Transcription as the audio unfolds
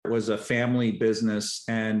was a family business.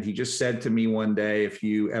 And he just said to me one day, if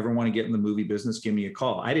you ever want to get in the movie business, give me a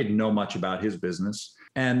call. I didn't know much about his business.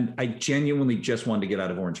 And I genuinely just wanted to get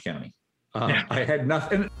out of Orange County. I had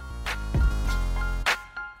nothing.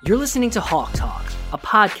 You're listening to Hawk Talk, a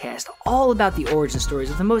podcast all about the origin stories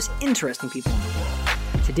of the most interesting people in the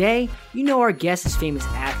world. Today, you know our guests as famous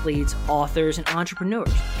athletes, authors, and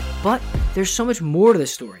entrepreneurs. But there's so much more to the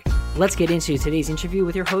story. Let's get into today's interview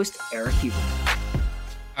with your host, Eric Huberman.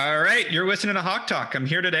 All right, you're listening to Hawk Talk. I'm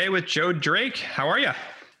here today with Joe Drake. How are you?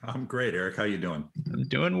 I'm great, Eric. How you doing? I'm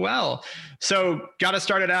doing well. So got to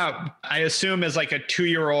start it out. I assume as like a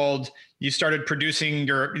 2-year-old, you started producing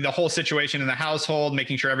the whole situation in the household,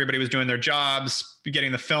 making sure everybody was doing their jobs,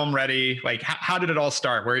 getting the film ready. Like, how did it all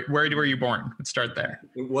start? Where were you born? Let's start there.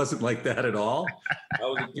 It wasn't like that at all. I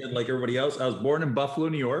was a kid like everybody else. I was born in Buffalo,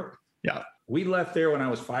 New York. Yeah. We left there when I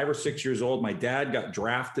was 5 or 6 years old. My dad got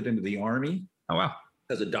drafted into the Army. Oh, wow.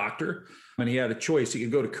 As a doctor. And he had a choice. He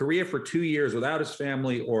could go to Korea for 2 years without his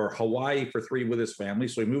family or Hawaii for 3 with his family.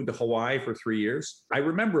 So he moved to Hawaii for 3 years. I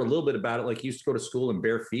remember a little bit about it. Like he used to go to school in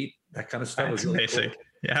bare feet, that kind of stuff. That's was really basic. Cool.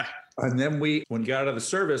 Yeah. And then when we got out of the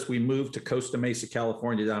service, we moved to Costa Mesa,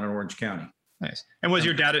 California, down in Orange County. Nice. And was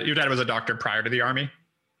your dad was a doctor prior to the Army?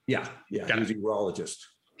 Yeah. He was a urologist.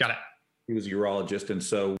 Got it. He was a urologist. And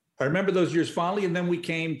so I remember those years fondly. And then we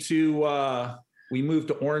came to, we moved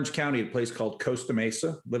to Orange County, a place called Costa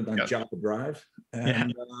Mesa, lived on Joppa Drive.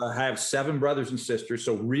 And I have 7 brothers and sisters,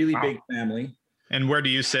 so really big family. And where do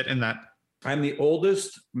you sit in that? I'm the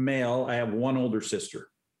oldest male. I have 1 older sister.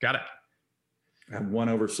 Got it. I have 1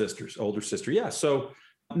 older sister. Yeah. So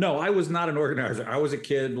no, I was not an organizer. I was a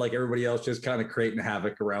kid like everybody else, just kind of creating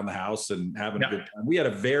havoc around the house and having a good time.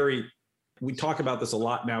 We talk about this a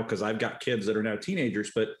lot now because I've got kids that are now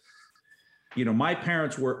teenagers, but you know, my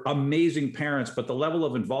parents were amazing parents, but the level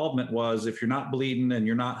of involvement was if you're not bleeding and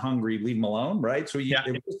you're not hungry, leave them alone, right? So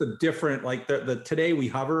it was a different, like the today we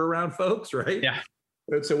hover around folks, right? Yeah.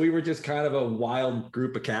 And so we were just kind of a wild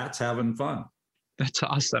group of cats having fun. That's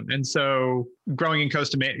awesome. And so growing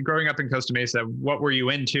up in Costa Mesa, what were you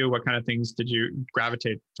into? What kind of things did you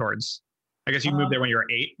gravitate towards? I guess you moved there when you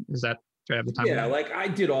were 8. Is that, do I have the time? Yeah, like I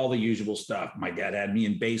did all the usual stuff. My dad had me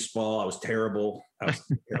in baseball. I was terrible.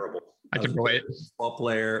 I can relate. Ball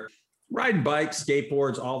player, riding bikes,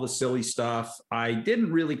 skateboards, all the silly stuff. I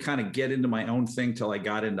didn't really kind of get into my own thing till I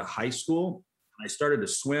got into high school. I started to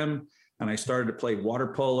swim and I started to play water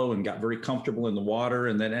polo and got very comfortable in the water,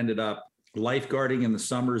 and then ended up lifeguarding in the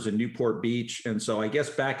summers in Newport Beach. And so I guess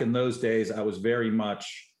back in those days, I was very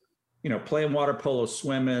much, playing water polo,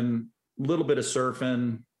 swimming, a little bit of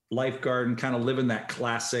surfing, lifeguarding, kind of living that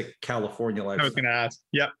classic California life. I was going to ask.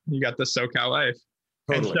 Yep. You got the SoCal life.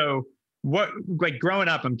 Totally. And so what, like growing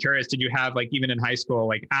up, I'm curious, did you have like, even in high school,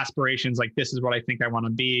 like aspirations, like this is what I think I want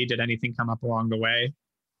to be? Did anything come up along the way?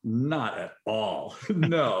 Not at all.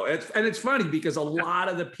 No. It's funny because a lot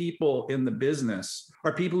of the people in the business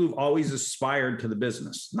are people who've always aspired to the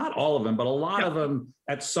business. Not all of them, but a lot of them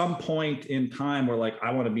at some point in time were like,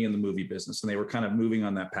 I want to be in the movie business. And they were kind of moving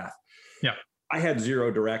on that path. Yeah. I had zero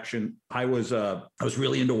direction. I was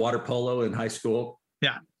really into water polo in high school.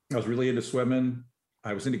 Yeah. I was really into swimming.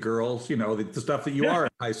 I was into girls, the stuff that you are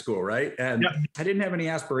in high school, right? And I didn't have any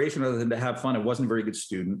aspiration other than to have fun. I wasn't a very good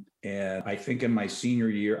student. And I think in my senior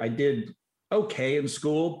year, I did okay in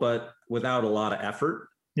school, but without a lot of effort.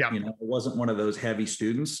 Yeah. I wasn't one of those heavy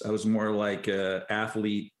students. I was more like an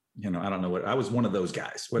athlete. I don't know what, I was one of those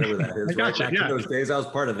guys, whatever that is. Right? Back in those days, I was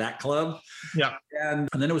part of that club. Yeah. And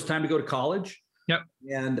then it was time to go to college. Yep.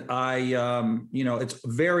 And I, it's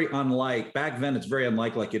very unlike back then. It's very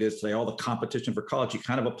unlike like it is today. All the competition for college, you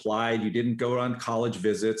kind of applied. You didn't go on college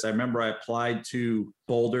visits. I remember I applied to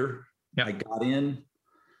Boulder. Yep. I got in.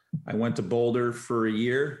 I went to Boulder for a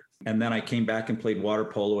year, and then I came back and played water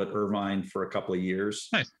polo at Irvine for a couple of years.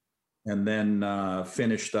 Nice. And then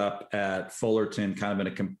finished up at Fullerton, kind of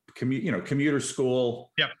in a commuter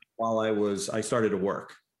school. Yep. While I started to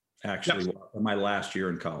work actually in my last year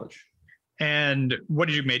in college. And what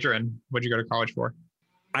did you major in? What did you go to college for?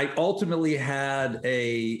 I ultimately had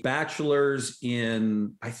a bachelor's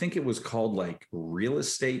in, I think it was called like real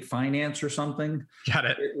estate finance or something. Got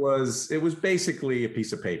it. It was basically a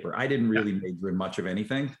piece of paper. I didn't really major in much of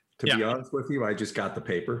anything, to be honest with you. I just got the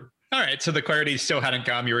paper. All right. So the clarity still hadn't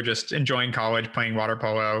come. You were just enjoying college, playing water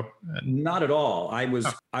polo. Not at all. I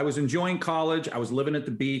was enjoying college. I was living at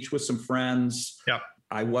the beach with some friends. Yep.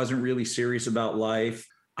 I wasn't really serious about life.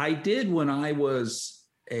 I did when I was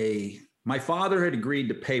my father had agreed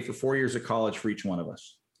to pay for 4 years of college for each one of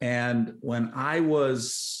us. And when I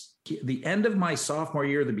was the end of my sophomore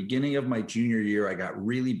year, the beginning of my junior year, I got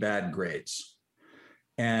really bad grades.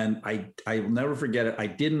 And I will never forget it. I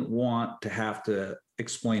didn't want to have to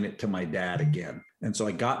explain it to my dad again. And so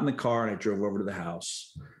I got in the car and I drove over to the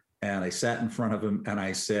house and I sat in front of him and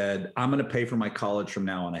I said, I'm going to pay for my college from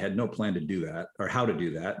now on. I had no plan to do that or how to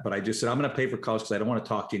do that. But I just said, I'm going to pay for college because I don't want to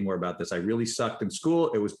talk to you anymore about this. I really sucked in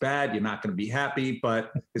school. It was bad. You're not going to be happy,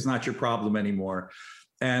 but it's not your problem anymore.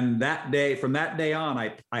 And that day, from that day on,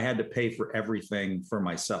 I had to pay for everything for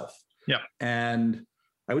myself. Yeah. And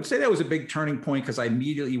I would say that was a big turning point because I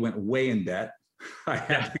immediately went way in debt. I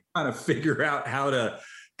had to kind of figure out how to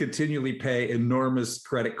continually pay enormous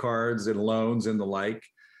credit cards and loans and the like.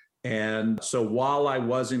 And so while I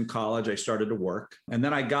was in college, I started to work. And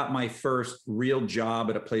then I got my first real job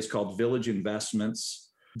at a place called Village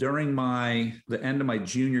Investments during the end of my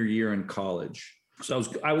junior year in college. So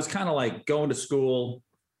I was kind of like going to school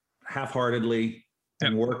half-heartedly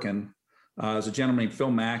and working. There's a gentleman named Phil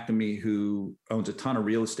McNamee who owns a ton of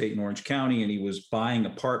real estate in Orange County, and he was buying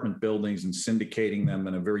apartment buildings and syndicating them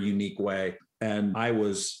in a very unique way. And I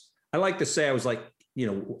like to say I was like,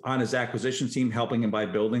 on his acquisition team, helping him buy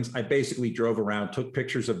buildings. I basically drove around, took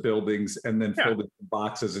pictures of buildings, and then filled it in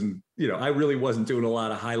boxes. And, I really wasn't doing a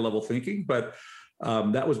lot of high level thinking, but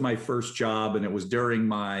that was my first job. And it was during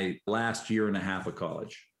my last year and a half of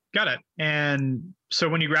college. Got it. And so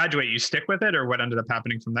when you graduate, you stick with it, or what ended up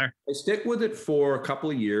happening from there? I stick with it for a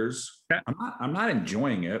couple of years. Okay. I'm not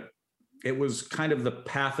enjoying it. It was kind of the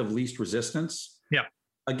path of least resistance. Yeah.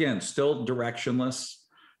 Again, still directionless.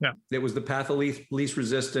 Yeah. It was the path of least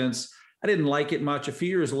resistance. I didn't like it much. A few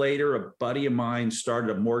years later, a buddy of mine started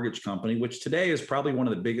a mortgage company, which today is probably one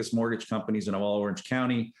of the biggest mortgage companies in all Orange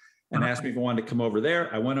County, and asked me if I wanted to come over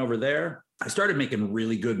there. I went over there. I started making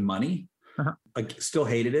really good money. I still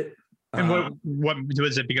hated it. And what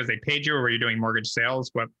was it? Because they paid you, or were you doing mortgage sales?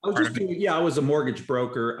 What? I was a mortgage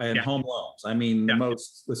broker and home loans. I mean,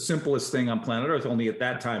 the simplest thing on planet Earth. Only at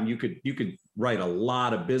that time, you could write a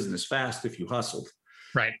lot of business fast if you hustled.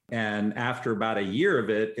 Right. And after about a year of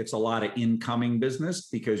it, it's a lot of incoming business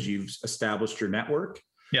because you've established your network.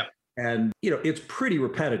 Yeah. And it's pretty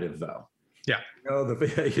repetitive though. Yeah.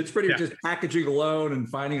 It's pretty just packaging a loan and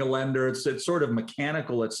finding a lender. It's sort of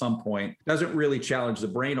mechanical at some point. Doesn't really challenge the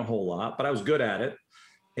brain a whole lot, but I was good at it.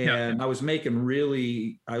 And I was making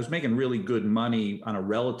really good money on a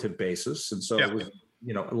relative basis. And so it was,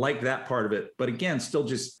 like that part of it, but again, still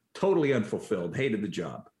just totally unfulfilled, hated the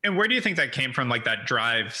job. And where do you think that came from, like that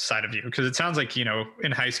drive side of you? Because it sounds like,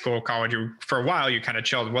 in high school, college, for a while, you kind of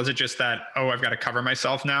chilled. Was it just that, I've got to cover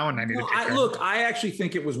myself now and I need to take care? Look, I actually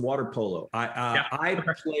think it was water polo. I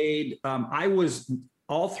played, I was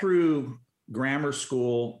all through grammar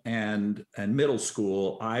school and middle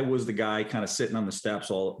school. I was the guy kind of sitting on the steps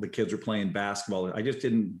while the kids were playing basketball. I just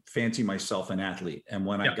didn't fancy myself an athlete. And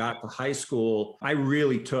when I got to high school, I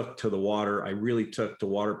really took to the water. I really took to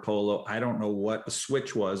water polo. I don't know what the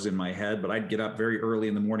switch was in my head, but I'd get up very early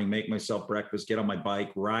in the morning, make myself breakfast, get on my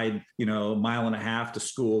bike, ride, a mile and a half to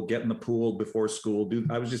school, get in the pool before school.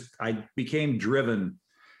 I became driven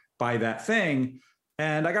by that thing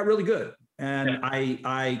and I got really good. And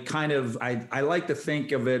I like to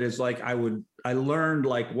think of it as like I learned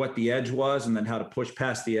like what the edge was and then how to push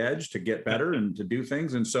past the edge to get better and to do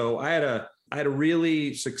things. And so I had a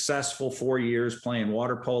really successful 4 years playing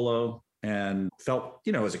water polo and felt,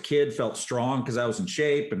 as a kid, felt strong because I was in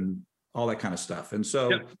shape and all that kind of stuff. And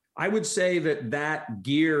so I would say that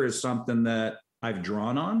gear is something that I've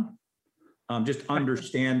drawn on. Just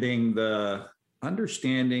understanding the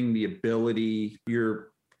ability, your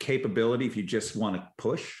capability if you just want to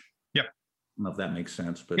push. Yep. I don't know if that makes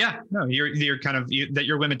sense, but you're kind of that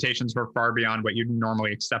your limitations were far beyond what you'd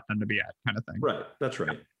normally accept them to be at, kind of thing. Right. That's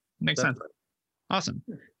right. Makes sense. Right. Awesome.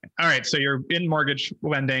 All right. So you're in mortgage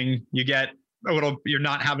lending, you're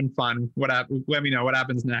not having fun. Let me know what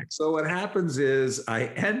happens next. So what happens is I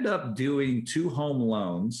end up doing 2 home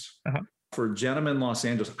loans for a gentleman in Los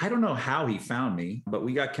Angeles. I don't know how he found me, but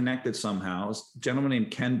we got connected somehow. A gentleman named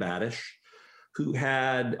Ken Badish, who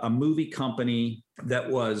had a movie company that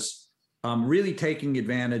was really taking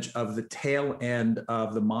advantage of the tail end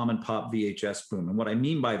of the mom and pop VHS boom. And what I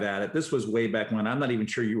mean by that, this was way back when, I'm not even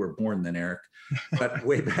sure you were born then, Eric, but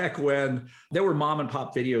way back when there were mom and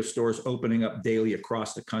pop video stores opening up daily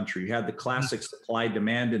across the country. You had the classic supply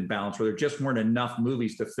demand imbalance where there just weren't enough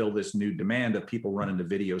movies to fill this new demand of people running to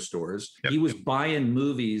video stores. Yep. He was buying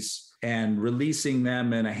movies and releasing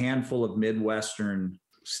them in a handful of Midwestern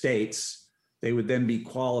states. They would then be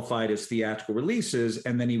qualified as theatrical releases,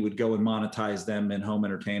 and then he would go and monetize them in home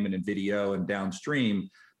entertainment and video and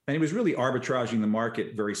downstream. and he was really arbitraging the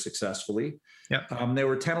market very successfully. Yep. There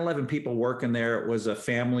were 10, 11 people working there. It was a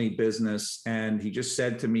family business. And he just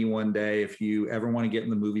said to me one day, if you ever want to get in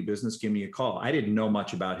the movie business, give me a call. I didn't know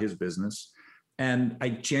much about his business. And I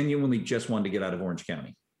genuinely just wanted to get out of Orange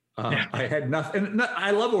County. I had nothing. And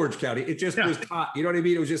I love Orange County. It just was hot. You know what I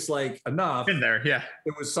mean? It was just like enough. Been there. Yeah.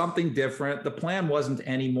 It was something different. The plan wasn't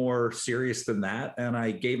any more serious than that. And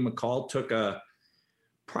I gave him a call, took a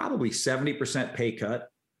probably 70% pay cut.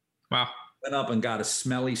 Wow. Went up and got a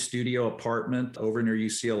smelly studio apartment over near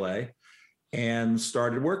UCLA and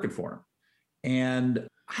started working for him. And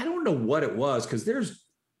I don't know what it was, because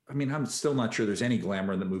I'm still not sure there's any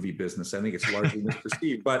glamour in the movie business. I think it's largely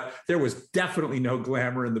misperceived, but there was definitely no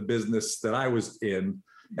glamour in the business that I was in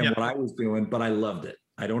and what I was doing, but I loved it.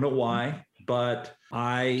 I don't know why, but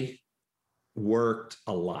I worked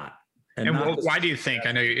a lot. And why do you think,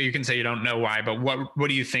 I know you can say you don't know why, but what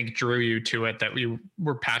do you think drew you to it, that you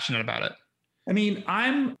were passionate about it? I mean,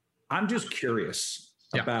 I'm just curious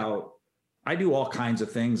about, I do all kinds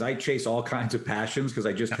of things. I chase all kinds of passions because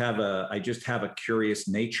I just have a curious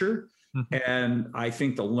nature. Mm-hmm. And I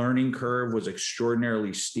think the learning curve was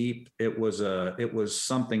extraordinarily steep. It was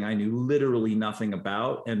something I knew literally nothing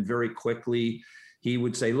about. And very quickly he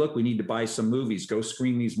would say, look, we need to buy some movies, go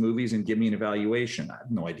screen these movies and give me an evaluation. I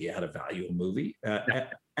have no idea how to value a movie. And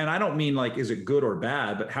I don't mean like, is it good or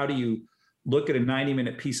bad, but how do you look at a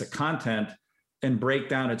 90-minute piece of content and break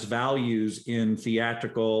down its values in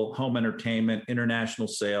theatrical, home entertainment, international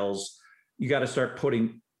sales? You got to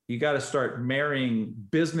start marrying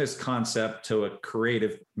business concept to a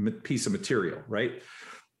creative piece of material, right?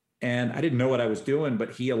 And I didn't know what I was doing,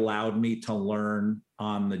 but he allowed me to learn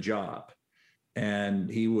on the job. And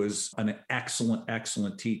he was an excellent,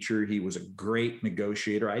 excellent teacher. He was a great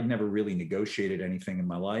negotiator. I'd never really negotiated anything in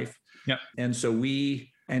my life. Yeah. And so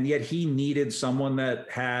and yet he needed someone that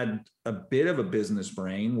had a bit of a business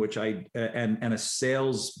brain, which and a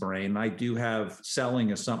sales brain. I do have.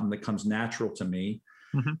 Selling is something that comes natural to me.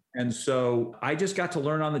 Mm-hmm. And so I just got to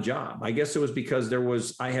learn on the job. I guess it was because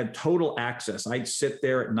I had total access. I'd sit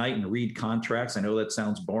there at night and read contracts. I know that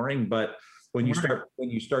sounds boring, but when you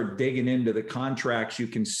start digging into the contracts, you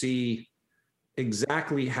can see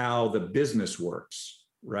exactly how the business works,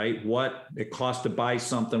 right? What it costs to buy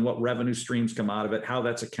something, what revenue streams come out of it, how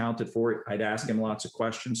that's accounted for. I'd ask him lots of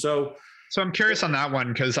questions. So I'm curious on that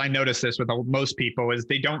one, because I notice this with most people is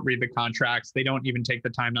they don't read the contracts. They don't even take the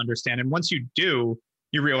time to understand. And once you do,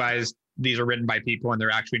 you realize these are written by people and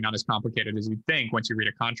they're actually not as complicated as you think once you read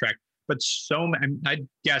a contract. But I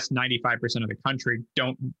guess 95% of the country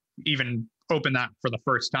don't even open that for the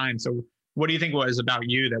first time. So what do you think was about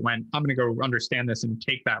you that went, I'm going to go understand this and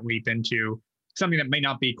take that leap into something that may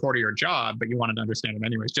not be core to your job, but you wanted to understand it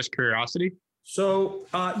anyways? Just curiosity? So,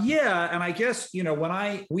 and I guess,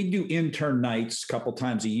 we do intern nights a couple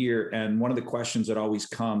times a year. And one of the questions that always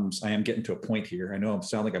comes, I am getting to a point here. I know I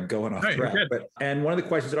sound like I'm going off track, and one of the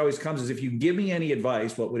questions that always comes is, if you give me any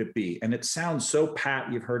advice, what would it be? And it sounds so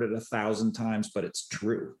pat, you've heard it 1,000 times, but it's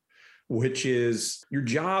true, which is your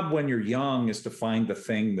job when you're young is to find the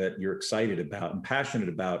thing that you're excited about and passionate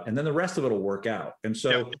about, and then the rest of it will work out. And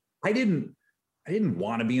so I didn't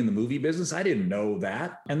want to be in the movie business. I didn't know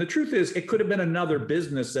that. And the truth is, it could have been another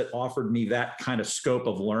business that offered me that kind of scope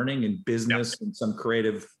of learning and business and some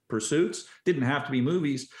creative pursuits. Didn't have to be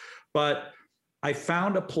movies, but I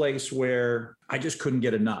found a place where I just couldn't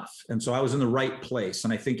get enough. And so I was in the right place.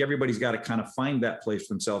 And I think everybody's got to kind of find that place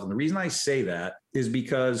for themselves. And the reason I say that is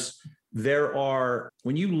because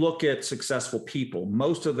when you look at successful people,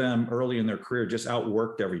 most of them early in their career just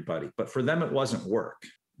outworked everybody. But for them, it wasn't work.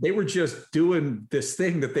 They were just doing this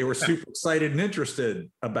thing that they were super excited and interested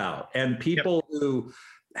about. And people who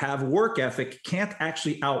have work ethic can't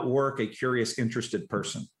actually outwork a curious, interested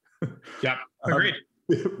person. Yeah, agreed.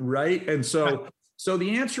 Right. And so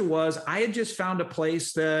the answer was, I had just found a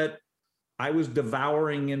place that I was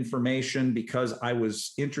devouring information because I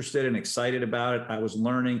was interested and excited about it. I was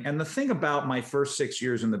learning. And the thing about my first 6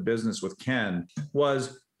 years in the business with Ken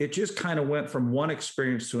was it just kind of went from one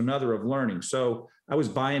experience to another of learning. So I was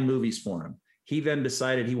buying movies for him. He then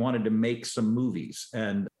decided he wanted to make some movies,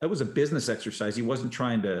 and that was a business exercise. He wasn't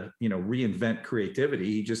trying to, reinvent creativity.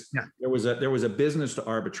 He just, there was a business to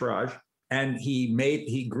arbitrage. And he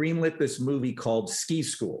greenlit this movie called Ski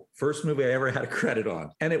School. First movie I ever had a credit on.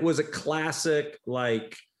 And it was a classic, go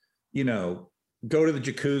to the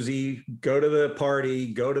jacuzzi, go to the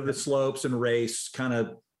party, go to the slopes and race, kind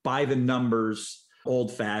of by the numbers,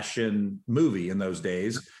 old fashioned movie in those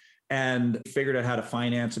days. and figured out how to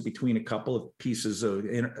finance it between a couple of pieces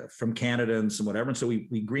from Canada and some whatever. And so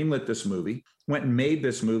we greenlit this movie, went and made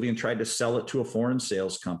this movie and tried to sell it to a foreign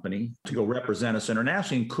sales company to go represent us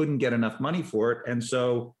internationally, and couldn't get enough money for it. And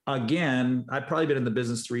so again, I'd probably been in the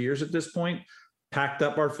business 3 years at this point, packed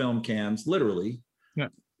up our film cans, literally,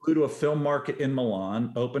 flew to a film market in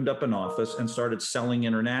Milan, opened up an office, and started selling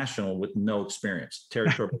international with no experience.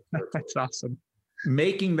 Territory. That's awesome.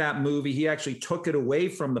 Making that movie, he actually took it away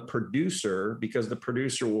from the producer because the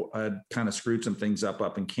producer had kind of screwed some things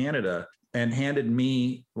up in Canada, and handed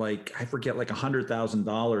me I forget,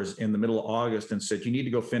 $100,000 in the middle of August and said, you need to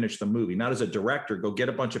go finish the movie. Not as a director, go get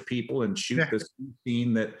a bunch of people and shoot this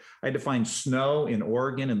scene that I had to find snow in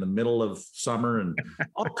Oregon in the middle of summer and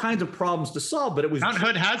all kinds of problems to solve. But it was Mount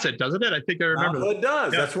Hood has it, doesn't it? I think I remember. Mount Hood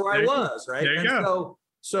does. That's where I was, right? There you go.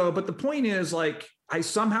 But the point is, I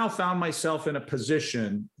somehow found myself in a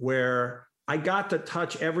position where I got to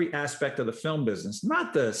touch every aspect of the film business,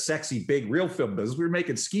 not the sexy, big, real film business. We were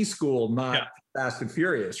making Ski School, not Fast and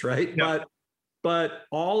Furious, right? Yeah. But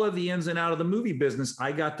all of the ins and out of the movie business,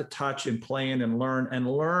 I got to touch and play in and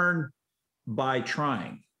learn by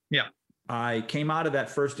trying. Yeah. I came out of that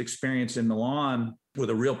first experience in Milan with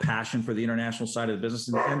a real passion for the international side of the business,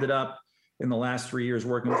 and ended up in the last 3 years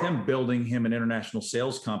working with him, building him an international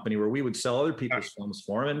sales company where we would sell other people's films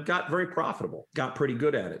for him, and got very profitable, got pretty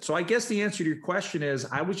good at it. So I guess the answer to your question is,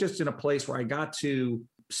 I was just in a place where I got to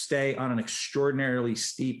stay on an extraordinarily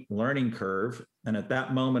steep learning curve. And at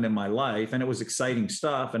that moment in my life, and it was exciting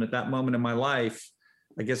stuff. And at that moment in my life,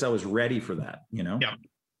 I guess I was ready for that, Yeah.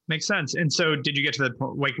 Makes sense. And so did you get to the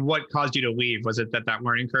point, what caused you to leave? Was it that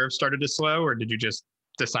learning curve started to slow, or did you just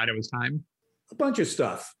decide it was time? A bunch of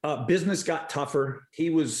stuff. Business got tougher. He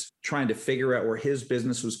was trying to figure out where his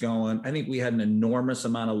business was going. I think we had an enormous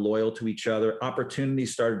amount of loyalty to each other.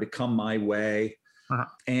 Opportunities started to come my way.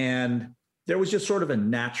 And there was just sort of a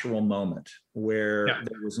natural moment where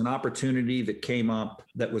there was an opportunity that came up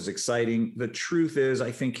that was exciting. The truth is,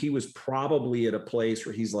 I think he was probably at a place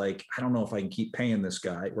where he's like, I don't know if I can keep paying this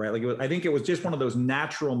guy, right? I think it was just one of those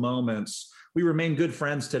natural moments. We remain good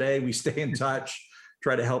friends today. We stay in touch.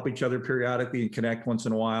 Try to help each other periodically and connect once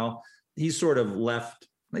in a while. He's sort of left.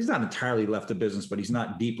 He's not entirely left the business, but he's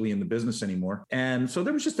not deeply in the business anymore. And so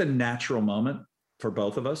there was just a natural moment for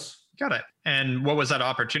both of us. Got it. And what was that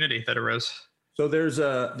opportunity that arose? So there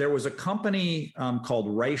was a company called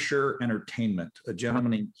Reicher Entertainment. A gentleman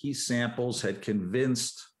named Keith Samples had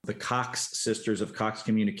convinced the Cox sisters of Cox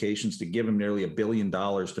Communications to give him nearly $1 billion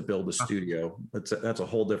to build a studio. That's a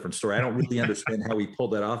whole different story. I don't really understand how he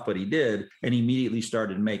pulled that off, but he did. And he immediately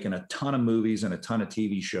started making a ton of movies and a ton of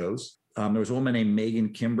TV shows. There was a woman named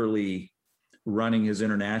Megan Kimberly running his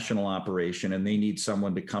international operation, and they need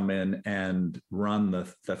someone to come in and run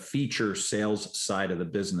the feature sales side of the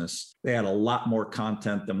business. They had a lot more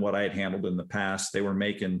content than what I had handled in the past. They were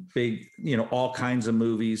making big, all kinds of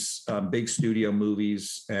movies, big studio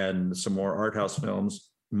movies, and some more art house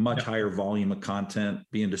films, much higher volume of content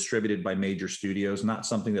being distributed by major studios, not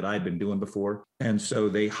something that I'd been doing before. And so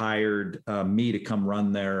they hired me to come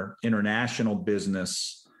run their international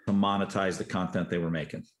business to monetize the content they were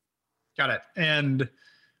making. Got it. And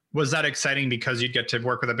was that exciting because you'd get to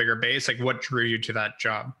work with a bigger base? What drew you to that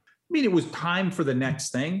job? I mean, it was time for the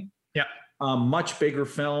next thing. Yeah. Much bigger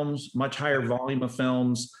films, much higher volume of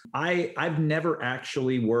films. I've never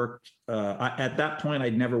actually worked, at that point,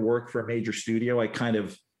 I'd never worked for a major studio. I kind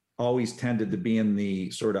of always tended to be in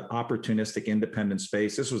the sort of opportunistic independent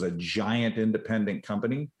space. This was a giant independent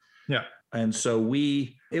company. Yeah. And so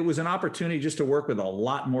it was an opportunity just to work with a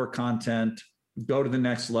lot more content, go to the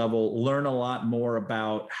next level, learn a lot more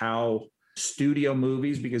about how studio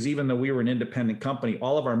movies, because even though we were an independent company,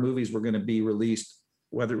 all of our movies were going to be released,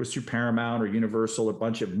 whether it was through Paramount or Universal, a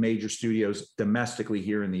bunch of major studios domestically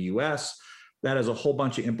here in the US. That has a whole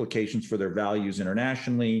bunch of implications for their values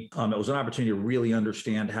internationally. It was an opportunity to really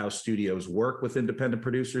understand how studios work with independent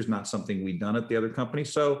producers, not something we'd done at the other company.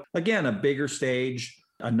 So again, a bigger stage,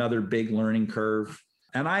 another big learning curve.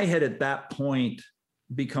 And I had at that point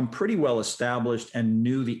become pretty well established and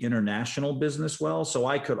knew the international business well. So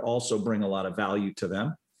I could also bring a lot of value to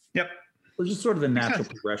them. Yep. It was just sort of the natural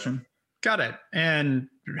progression. Got it. And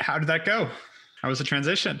how did that go? How was the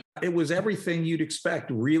transition? It was everything you'd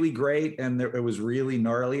expect. Really great. And it was really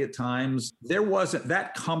gnarly at times. There wasn't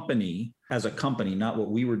that company as a company, not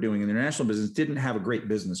what we were doing in the international business, didn't have a great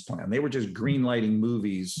business plan. They were just greenlighting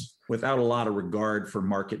movies without a lot of regard for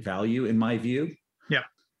market value, in my view. Yeah.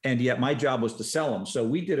 And yet my job was to sell them. So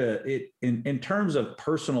we did in terms of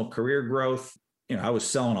personal career growth, I was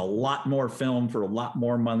selling a lot more film for a lot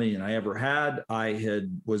more money than I ever had.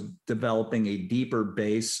 Was developing a deeper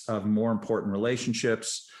base of more important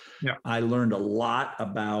relationships. Yeah. I learned a lot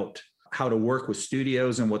about how to work with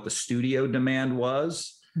studios and what the studio demand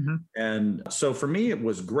was. Mm-hmm. And so for me, it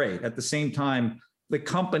was great. At the same time, the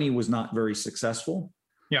company was not very successful.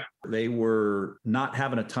 Yeah. They were not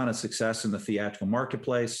having a ton of success in the theatrical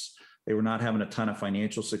marketplace. They were not having a ton of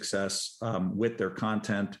financial success with their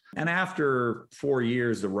content. And after 4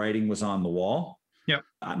 years, the writing was on the wall. Yeah.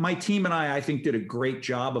 My team and I think, did a great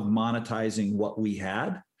job of monetizing what we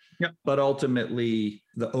had. Yeah. But ultimately,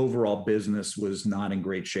 the overall business was not in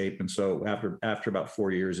great shape. And so after about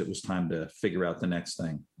 4 years, it was time to figure out the next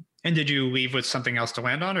thing. And did you leave with something else to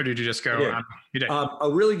land on, or did you just go? You did.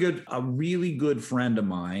 A really good friend of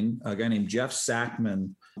mine, a guy named Jeff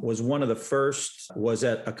Sackman, was one of the first. Was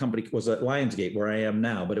at Lionsgate, where I am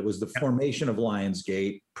now, but it was the formation of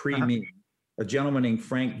Lionsgate pre-me. A gentleman named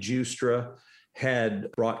Frank Giustra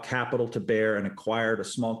had brought capital to bear and acquired a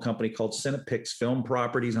small company called Cinepix Film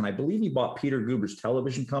Properties, and I believe he bought Peter Guber's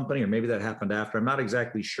television company, or maybe that happened after. I'm not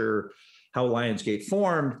exactly sure how Lionsgate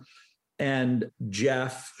formed. And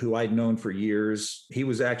Jeff, who I'd known for years, he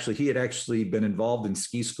had actually been involved in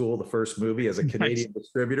Ski School, the first movie, as a Canadian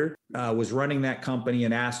distributor, was running that company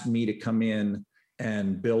and asked me to come in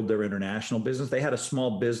and build their international business. They had a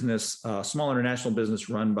small international business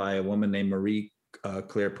run by a woman named Marie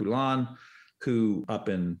Claire Poulin, who up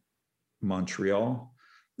in Montreal.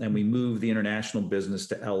 And we moved the international business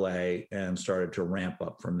to LA and started to ramp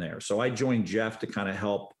up from there. So I joined Jeff to kind of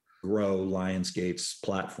help grow Lionsgate's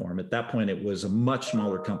platform. At that point, it was a much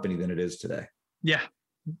smaller company than it is today. Yeah.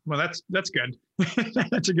 Well, that's good.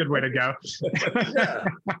 That's a good way to go.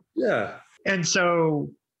 Yeah. And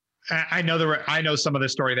so I know some of the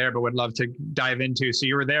story there, but would love to dive into. So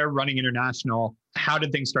you were there running international. How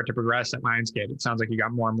did things start to progress at Lionsgate? It sounds like you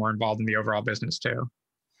got more and more involved in the overall business too.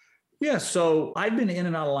 Yeah, so I've been in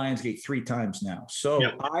and out of Lionsgate 3 times now. So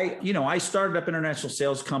I started up international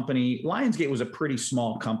sales company. Lionsgate was a pretty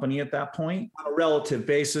small company at that point on a relative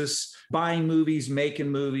basis, buying movies, making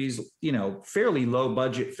movies, fairly low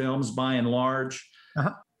budget films by and large.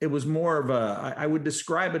 It was more of I would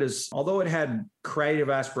describe it as, although it had creative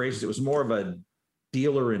aspirations, it was more of a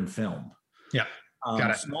dealer in film. Yeah.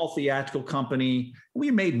 Got it. Small theatrical company.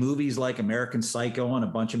 We made movies like American Psycho and a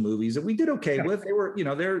bunch of movies that we did okay with. They were,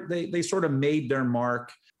 they sort of made their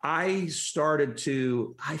mark. I started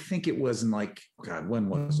to, I think it was in when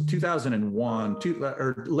was it? 2001,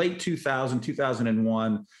 or late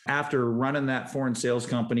 2001, after running that foreign sales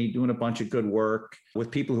company, doing a bunch of good work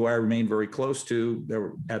with people who I remained very close to. They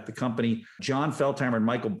were at the company. John Feldheimer and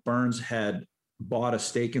Michael Burns had bought a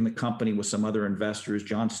stake in the company with some other investors.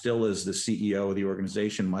 John still is the CEO of the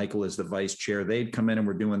organization. Michael is the vice chair. They'd come in and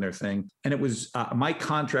were doing their thing. And it was, my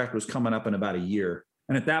contract was coming up in about a year.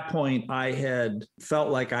 And at that point, I had felt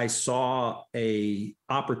like I saw a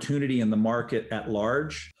opportunity in the market at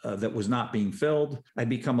large that was not being filled. I'd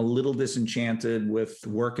become a little disenchanted with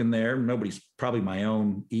working there. Probably my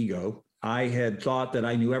own ego. I had thought that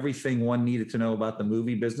I knew everything one needed to know about the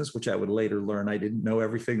movie business, which I would later learn I didn't know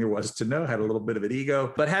everything there was to know, had a little bit of an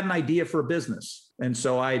ego, but had an idea for a business. And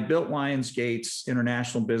so I built Lionsgate's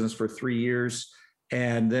international business for 3 years.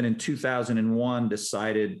 And then in 2001,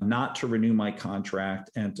 decided not to renew my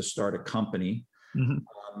contract and to start a company.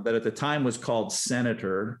 That at the time was called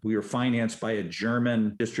Senator. We were financed by a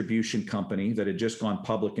German distribution company that had just gone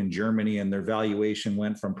public in Germany, and their valuation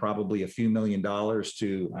went from probably a few $1 million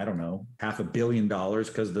to, I don't know, $500 million,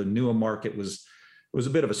 because the Nua market was a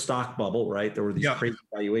bit of a stock bubble, right? There were these crazy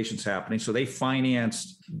valuations happening. So they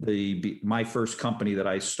financed my first company that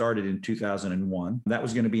I started in 2001. That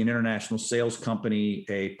was going to be an international sales company,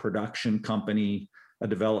 a production company, a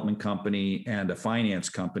development company, and a finance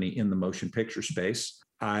company in the motion picture space.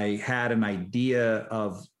 I had an idea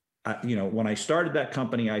of, when I started that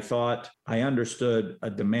company, I thought I understood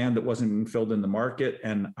a demand that wasn't being filled in the market.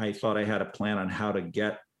 And I thought I had a plan on how to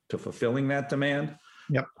get to fulfilling that demand.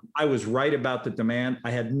 Yep. I was right about the demand.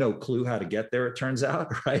 I had no clue how to get there, it turns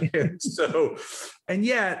out, right? And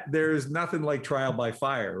yet there's nothing like trial by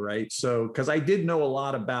fire, right? So, because I did know a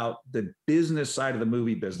lot about the business side of the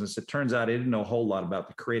movie business, it turns out I didn't know a whole lot about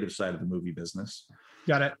the creative side of the movie business.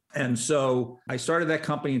 Got it. And so I started that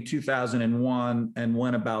company in 2001 and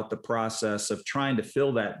went about the process of trying to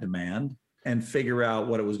fill that demand and figure out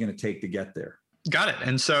what it was going to take to get there. Got it.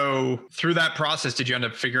 And so through that process, did you end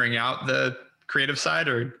up figuring out the creative side,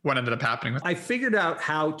 or what ended up happening with it? I figured out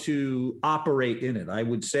how to operate in it. I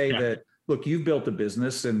would say that, look, you've built a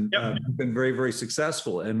business and been very, very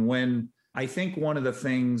successful. And when I think one of the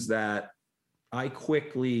things that I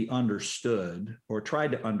quickly understood or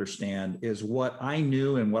tried to understand is what I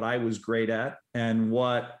knew and what I was great at and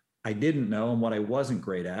what I didn't know and what I wasn't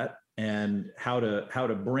great at, and how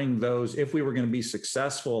to bring those. If we were going to be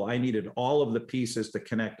successful, I needed all of the pieces to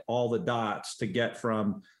connect all the dots to get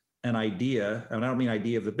from an idea, and I don't mean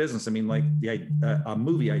idea of the business, I mean like a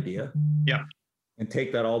movie idea. Yeah. And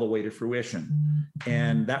take that all the way to fruition.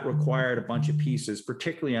 And that required a bunch of pieces,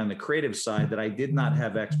 particularly on the creative side, that I did not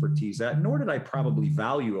have expertise at, nor did I probably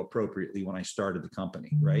value appropriately when I started the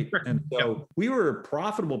company, right? And so we were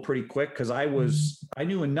profitable pretty quick because I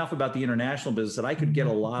knew enough about the international business that I could get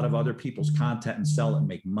a lot of other people's content and sell it and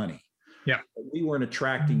make money. Yeah. But we weren't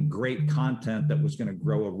attracting great content that was going to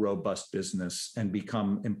grow a robust business and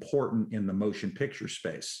become important in the motion picture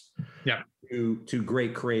space. Yeah. To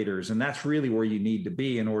great creators. And that's really where you need to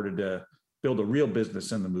be in order to build a real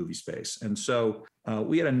business in the movie space. And so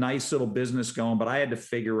we had a nice little business going, but I had to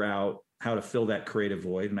figure out how to fill that creative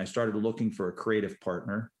void. And I started looking for a creative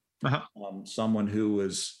partner, someone who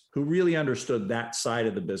really understood that side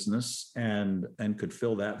of the business and could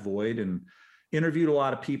fill that void, and interviewed a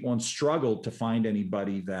lot of people and struggled to find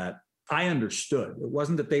anybody that I understood. It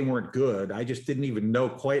wasn't that they weren't good. I just didn't even know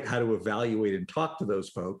quite how to evaluate and talk to those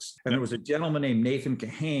folks. And there was a gentleman named Nathan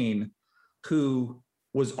Kahane who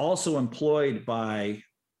was also employed by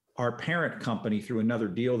our parent company through another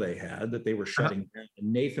deal they had that they were shutting down.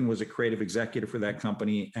 And Nathan was a creative executive for that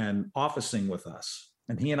company and officing with us.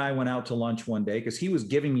 And he and I went out to lunch one day because he was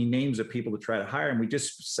giving me names of people to try to hire. And we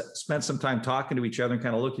just spent some time talking to each other and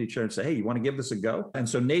kind of looked at each other and said, hey, you want to give this a go? And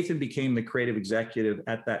so Nathan became the creative executive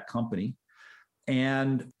at that company.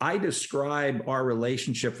 And I describe our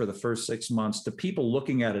relationship for the first 6 months to people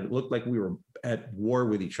looking at it. It looked like we were at war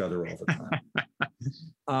with each other all the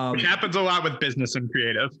time. Which happens a lot with business and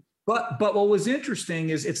creative. But what was interesting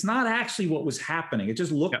is it's not actually what was happening. It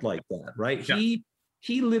just looked like that, right? Yeah.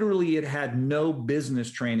 He literally had no business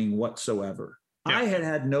training whatsoever. Yeah. I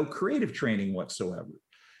had no creative training whatsoever.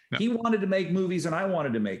 Yeah. He wanted to make movies and I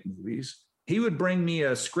wanted to make movies. He would bring me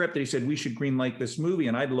a script that he said, we should greenlight this movie.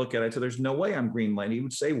 And I'd look at it and say, there's no way I'm greenlighting. He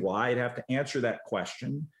would say why. I'd have to answer that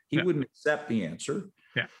question. He wouldn't accept the answer.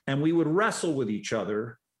 Yeah. And we would wrestle with each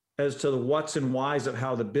other as to the what's and whys of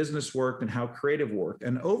how the business worked and how creative worked.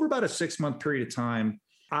 And over about a 6-month period of time,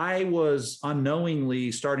 I was unknowingly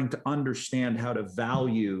starting to understand how to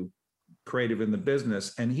value creative in the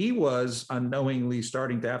business. And he was unknowingly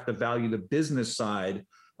starting to have to value the business side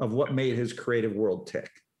of what made his creative world tick.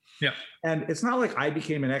 Yeah. And it's not like I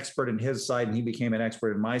became an expert in his side and he became an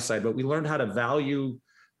expert in my side, but we learned how to value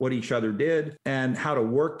what each other did and how to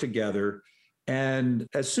work together. And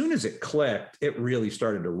as soon as it clicked, it really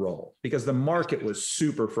started to roll because the market was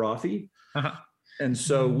super frothy. And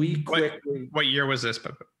so we quickly... What year was this?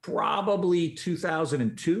 Probably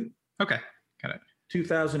 2002. Okay, got it.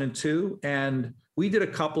 2002. And we did a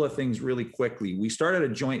couple of things really quickly. We started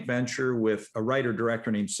a joint venture with a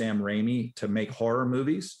writer-director named Sam Raimi to make horror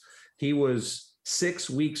movies. He was 6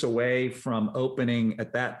 weeks away from opening,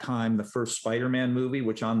 at that time, the first Spider-Man movie,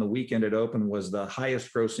 which on the weekend it opened was the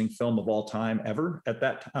highest grossing film of all time ever. At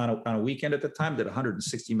that on a weekend at the time, did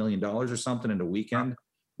 $160 million or something in a weekend.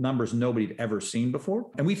 Numbers nobody'd ever seen before.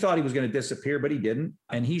 And we thought he was going to disappear, but he didn't.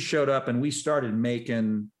 And he showed up and we started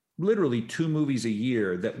making literally 2 movies a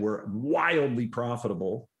year that were wildly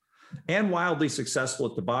profitable and wildly successful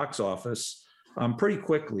at the box office pretty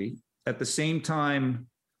quickly. At the same time,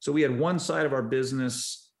 so we had one side of our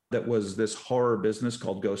business that was this horror business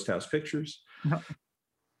called Ghost House Pictures.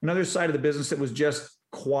 Another side of the business that was just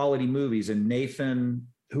quality movies. And Nathan,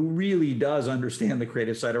 who really does understand the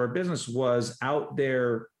creative side of our business, was out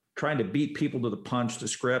there trying to beat people to the punch to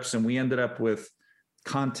scripts. And we ended up with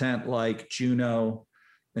content like Juno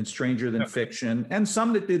and Stranger Than Fiction, and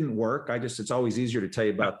some that didn't work. It's always easier to tell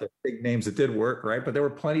you about the big names that did work, right? But there were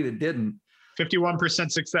plenty that didn't.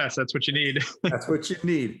 51% success. That's what you need. That's what you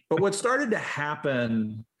need. But what started to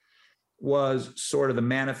happen was sort of the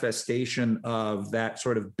manifestation of that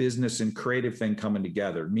sort of business and creative thing coming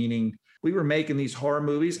together, meaning we were making these horror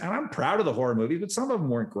movies, and I'm proud of the horror movies, but some of them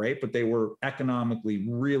weren't great, but they were economically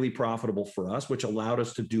really profitable for us, which allowed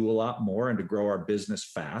us to do a lot more and to grow our business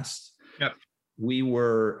fast. Yep.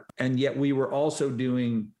 And yet we were also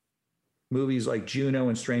doing movies like Juno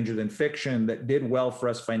and Stranger Than Fiction that did well for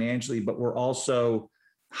us financially, but were also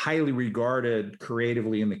highly regarded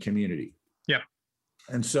creatively in the community. Yep.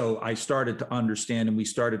 And so I started to understand, and we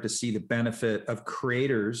started to see the benefit of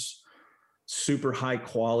creators, super high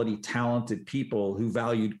quality, talented people who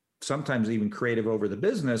valued sometimes even creative over the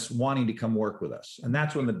business, wanting to come work with us. And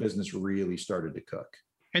that's when the business really started to cook.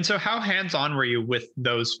 And so how hands-on were you with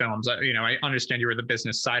those films? I understand you were the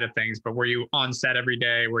business side of things, but were you on set every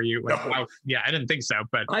day? Were you like, No. wow, yeah, I didn't think so,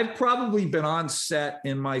 but I've probably been on set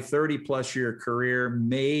in my 30 plus year career,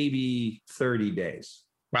 maybe 30 days.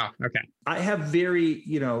 wow. Okay. I have very,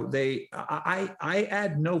 I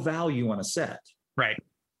add no value on a set. Right.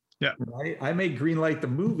 Yeah. Right. I may greenlight the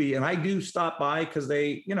movie, and I do stop by because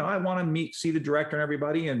I want to see the director and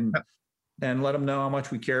everybody and let them know how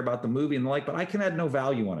much we care about the movie and but I can add no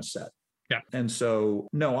value on a set. Yeah. And so,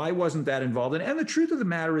 no, I wasn't that involved. And the truth of the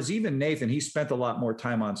matter is, even Nathan, he spent a lot more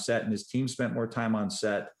time on set, and his team spent more time on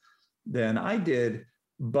set than I did.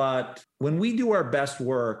 But when we do our best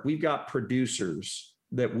work, we've got producers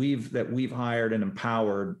that we've hired and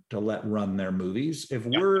empowered to let run their movies.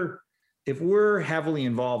 If we're heavily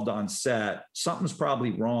involved on set, something's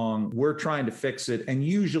probably wrong. We're trying to fix it. And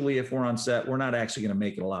usually if we're on set, we're not actually going to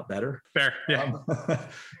make it a lot better. Fair. Yeah.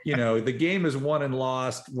 The game is won and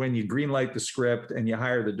lost when you greenlight the script and you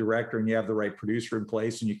hire the director and you have the right producer in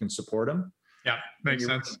place and you can support them. Yeah. Makes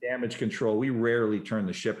sense. Damage control. We rarely turn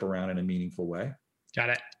the ship around in a meaningful way. Got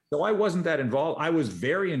it. So I wasn't that involved. I was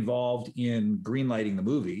very involved in greenlighting the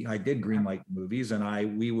movie. I did greenlight movies, and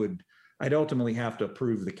I'd ultimately have to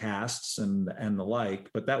approve the casts and the like,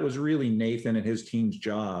 but that was really Nathan and his team's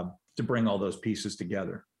job to bring all those pieces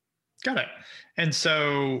together. Got it. And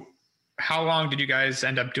so how long did you guys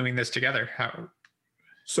end up doing this together?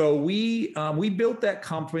 So we built that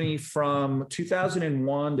company from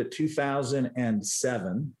 2001 to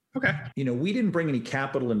 2007. Okay. We didn't bring any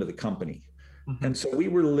capital into the company. Mm-hmm. And so we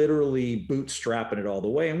were literally bootstrapping it all the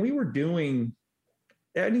way. And we were doing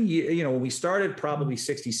when we started, probably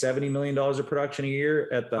 $60-70 million of production a year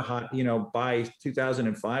at the high, by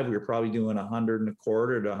 2005, we were probably doing $125 to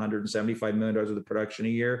 $175 million of the production a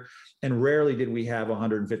year. And rarely did we have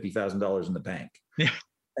 $150,000 in the bank. Yeah.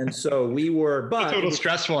 And so we were, but a little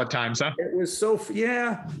stressful at times, huh? It was so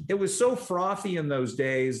frothy in those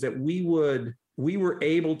days that we were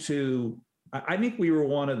able to, I think we were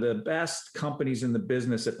one of the best companies in the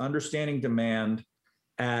business at understanding demand,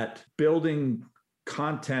 at building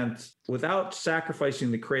content without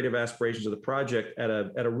sacrificing the creative aspirations of the project at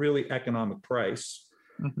a really economic price,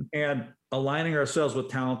 mm-hmm. and aligning ourselves with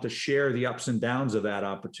talent to share the ups and downs of that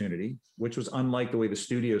opportunity, which was unlike the way the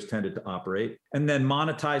studios tended to operate. And then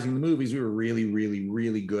monetizing the movies, we were really, really,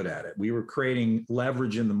 really good at it. We were creating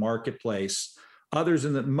leverage in the marketplace.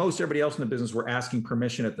 Most everybody else in the business were asking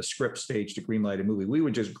permission at the script stage to greenlight a movie. We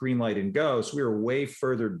would just greenlight and go. So we were way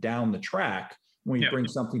further down the track when you bring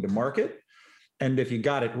something to market. And if you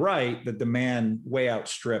got it right, the demand way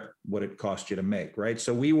outstripped what it cost you to make, right?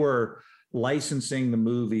 So we were licensing the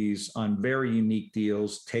movies on very unique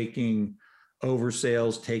deals, taking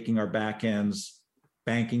oversales, taking our back ends,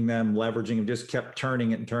 banking them, leveraging them, just kept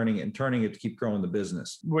turning it to keep growing the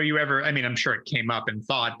business. Were you ever, I'm sure it came up in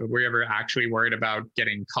thought, but were you ever actually worried about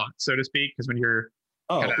getting caught, so to speak? Because when you're...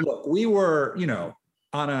 Look, we were,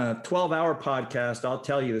 on a 12-hour podcast, I'll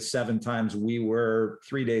tell you the 7 times we were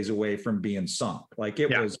 3 days away from being sunk.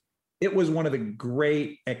 It was one of the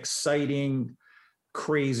great, exciting,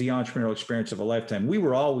 crazy entrepreneurial experience of a lifetime. We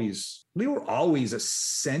were always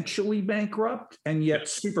essentially bankrupt and yet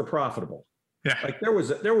super profitable. Yeah. There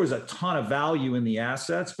was a ton of value in the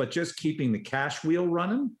assets, but just keeping the cash wheel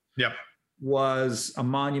running was a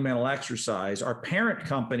monumental exercise. Our parent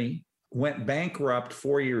company went bankrupt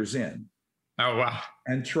 4 years in. Oh, wow.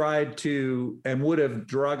 And would have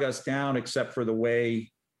drug us down, except for the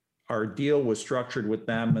way our deal was structured with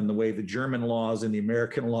them and the way the German laws and the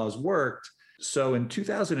American laws worked. So in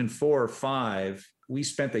 2004 or 5, we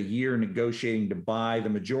spent a year negotiating to buy the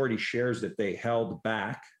majority shares that they held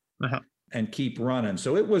back and keep running.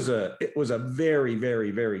 So it was a very,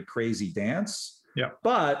 very, very crazy dance. Yeah.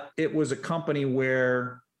 But it was a company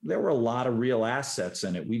where there were a lot of real assets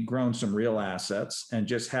in it. We'd grown some real assets and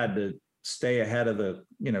just had to stay ahead of the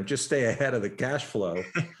cash flow.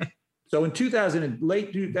 So in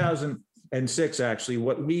late 2006, actually,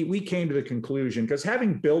 what we came to the conclusion, because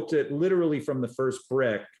having built it literally from the first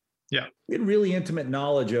brick, we had really intimate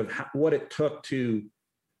knowledge of what it took to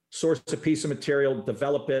source a piece of material,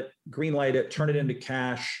 develop it, greenlight it, turn it into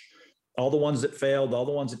cash, all the ones that failed, all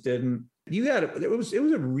the ones that didn't. It was a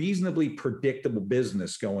reasonably predictable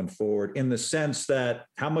business going forward, in the sense that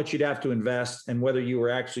how much you'd have to invest and whether you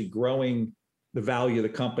were actually growing the value of the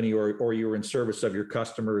company or you were in service of your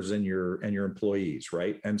customers and your employees,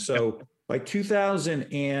 right? And so by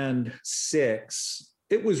 2006,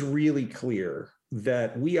 it was really clear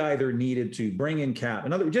that we either needed to bring in capital,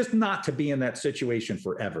 in other words, just not to be in that situation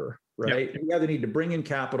forever, right? We either need to bring in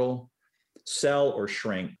capital, sell, or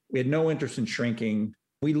shrink. We had no interest in shrinking.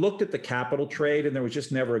 We looked at the capital trade and there was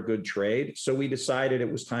just never a good trade. So we decided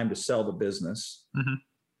it was time to sell the business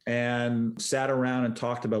and sat around and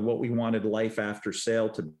talked about what we wanted life after sale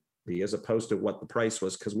to be, as opposed to what the price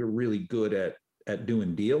was, because we were really good at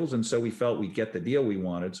doing deals. And so we felt we'd get the deal we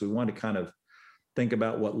wanted. So we wanted to kind of think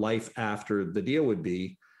about what life after the deal would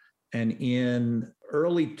be. And in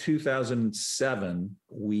early 2007,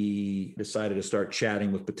 we decided to start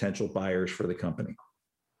chatting with potential buyers for the company.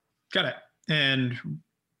 Got it. And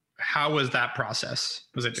how was that process?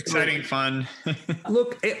 Was it exciting, fun?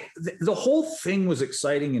 Look, the whole thing was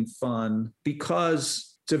exciting and fun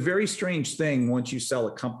because it's a very strange thing once you sell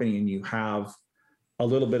a company and you have a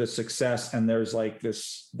little bit of success and there's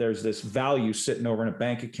this value sitting over in a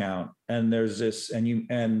bank account and there's this,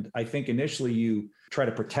 and I think initially you try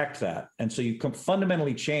to protect that. And so you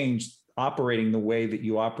fundamentally change operating the way that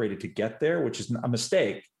you operated to get there, which is a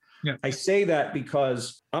mistake. Yeah. I say that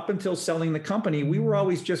because up until selling the company, we were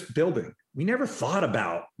always just building. We never thought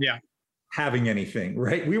about having anything,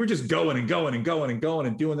 right? We were just going and going and going and going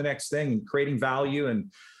and doing the next thing and creating value.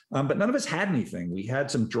 And but none of us had anything. We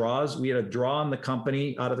had some draws. We had a draw on the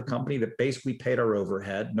company, out of the company, that basically paid our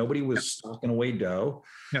overhead. Nobody was stocking away dough.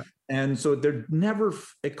 Yeah. And so there never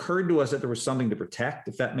occurred to us that there was something to protect,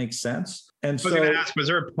 if that makes sense. And so I was going to ask, was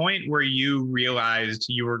there a point where you realized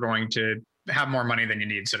you were going to have more money than you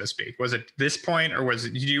need, so to speak? Was it this point, or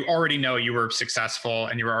did you already know you were successful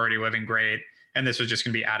and you were already living great and this was just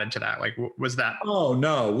going to be added to that? Like, was that? Oh,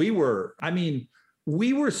 no, we were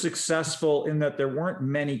successful in that there weren't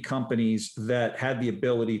many companies that had the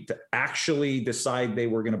ability to actually decide they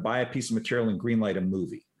were going to buy a piece of material and greenlight a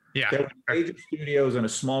movie. Yeah. There were major studios and a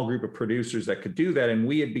small group of producers that could do that. And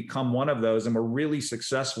we had become one of those and were really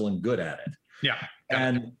successful and good at it. Yeah.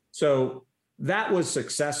 And so that was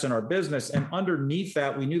success in our business. And underneath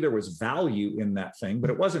that, we knew there was value in that thing, but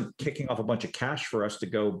it wasn't kicking off a bunch of cash for us to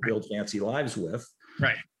go build fancy lives with.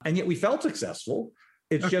 Right. And yet we felt successful.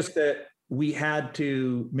 It's just that we had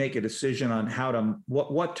to make a decision on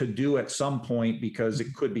what to do at some point, because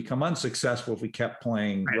it could become unsuccessful if we kept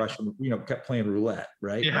playing Russian, kept playing roulette,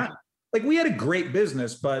 right? Yeah. Like, we had a great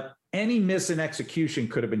business, but any miss in execution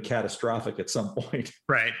could have been catastrophic at some point.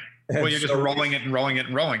 Right. Well, you're just rolling it and rolling it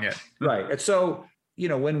and rolling it. Right. And so,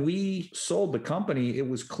 when we sold the company, it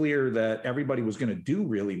was clear that everybody was going to do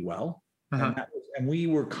really well. And we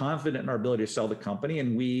were confident in our ability to sell the company.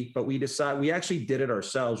 But we decided, we actually did it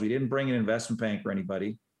ourselves. We didn't bring an investment bank or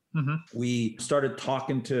anybody. We started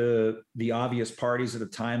talking to the obvious parties at the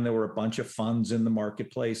time. There were a bunch of funds in the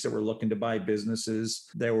marketplace that were looking to buy businesses.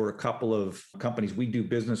 There were a couple of companies we do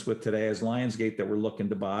business with today as Lionsgate that were looking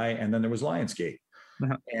to buy. And then there was Lionsgate.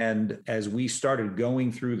 And as we started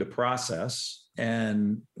going through the process,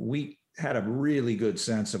 and we had a really good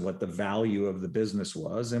sense of what the value of the business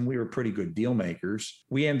was, and we were pretty good deal makers,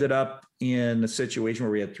 we ended up in a situation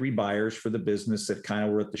where we had 3 buyers for the business that kind of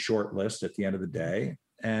were at the short list at the end of the day.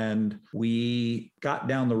 And we got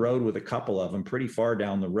down the road with a couple of them, pretty far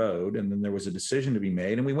down the road. And then there was a decision to be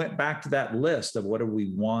made. And we went back to that list of what do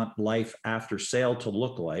we want life after sale to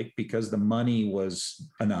look like, because the money was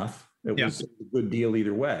enough. It was a good deal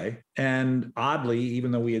either way. And oddly, even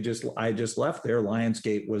though I just left there,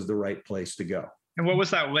 Lionsgate was the right place to go. And what was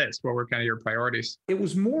that list? What were kind of your priorities? It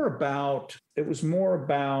was more about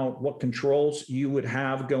what controls you would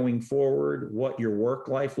have going forward, what your work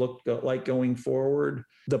life looked like going forward,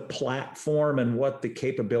 the platform and what the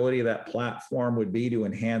capability of that platform would be to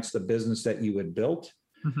enhance the business that you had built.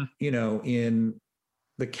 In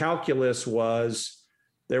the calculus was,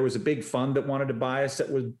 there was a big fund that wanted to buy us that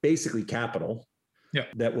was basically capital,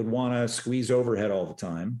 that would want to squeeze overhead all the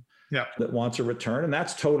time, that wants a return. And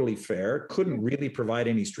that's totally fair. Couldn't really provide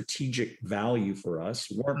any strategic value for us.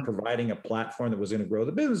 Weren't providing a platform that was going to grow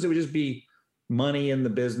the business. It would just be money in the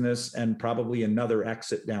business and probably another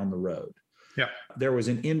exit down the road. There was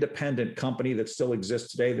an independent company that still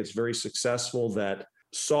exists today that's very successful that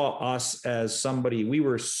saw us as somebody, we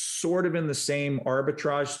were sort of in the same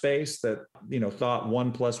arbitrage space that, thought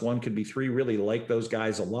 1 + 1 could be 3, really liked those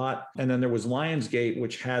guys a lot. And then there was Lionsgate,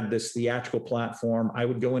 which had this theatrical platform. I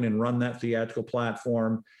would go in and run that theatrical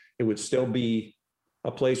platform. It would still be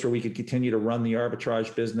a place where we could continue to run the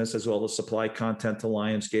arbitrage business as well as supply content to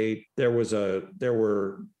Lionsgate. There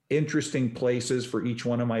were interesting places for each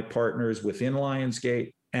one of my partners within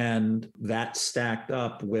Lionsgate. And that stacked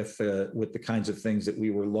up with the kinds of things that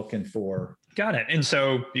we were looking for. Got it. And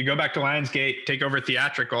so you go back to Lionsgate, take over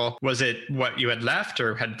theatrical. Was it what you had left,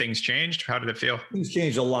 or had things changed? How did it feel? Things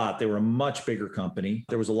changed a lot. They were a much bigger company.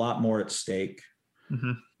 There was a lot more at stake.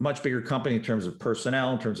 Much bigger company in terms of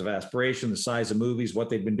personnel, in terms of aspiration, the size of movies, what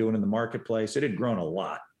they'd been doing in the marketplace. It had grown a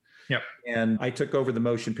lot. Yep. And I took over the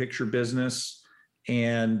motion picture business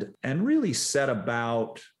and really set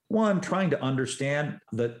about, one, trying to understand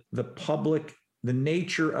the public, the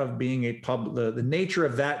nature of being the nature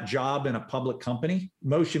of that job in a public company.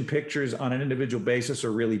 Motion pictures on an individual basis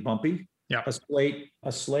are really bumpy. Yeah.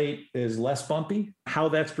 A slate is less bumpy. How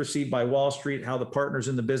that's perceived by Wall Street, how the partners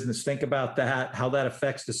in the business think about that, how that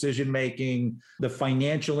affects decision making, the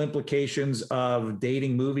financial implications of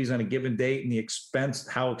dating movies on a given date, and the expense,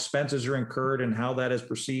 how expenses are incurred, and how that is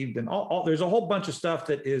perceived, and all there's a whole bunch of stuff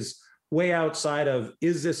that is way outside of,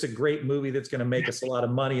 is this a great movie that's going to make us a lot of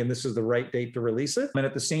money and this is the right date to release it? And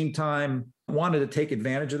at the same time, wanted to take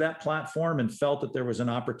advantage of that platform and felt that there was an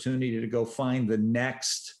opportunity to go find the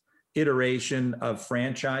next iteration of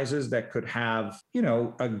franchises that could have,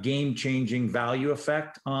 a game-changing value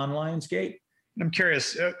effect on Lionsgate. I'm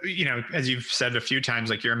curious, as you've said a few times,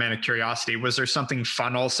 like you're a man of curiosity. Was there something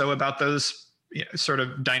fun also about those sort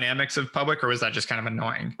of dynamics of public, or was that just kind of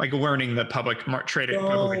annoying? Like learning the publicly traded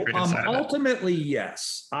side of it? Ultimately,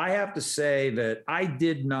 yes. I have to say that I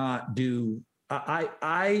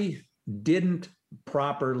didn't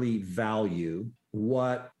properly value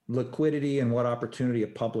what liquidity and what opportunity a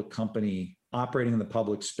public company operating in the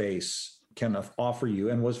public space can offer you,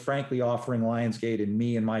 and was frankly offering Lionsgate and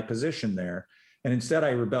me in my position there. And instead I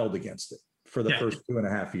rebelled against it for the first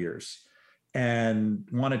 2.5 years and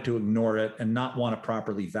wanted to ignore it and not want to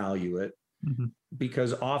properly value it,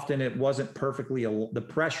 because often it wasn't perfectly, the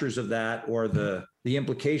pressures of that or the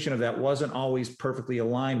implication of that wasn't always perfectly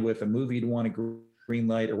aligned with a movie you'd want to green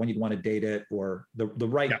light or when you'd want to date it or the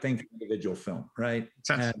right thing for individual film, right?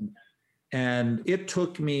 And it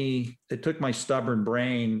took my stubborn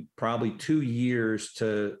brain probably 2 years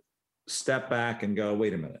to step back and go,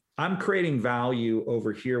 wait a minute, I'm creating value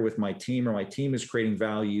over here with my team, or my team is creating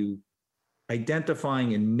value,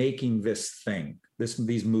 identifying and making this thing,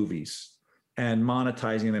 these movies, and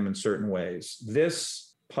monetizing them in certain ways.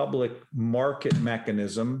 This public market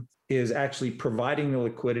mechanism is actually providing the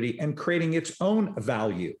liquidity and creating its own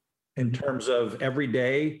value in terms of every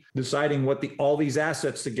day deciding what all these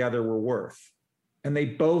assets together were worth. And they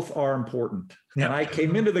both are important. Yeah. And I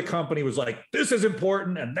came into the company, was like, this is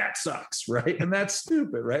important and that sucks, right? And that's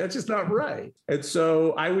stupid, right? That's just not right. And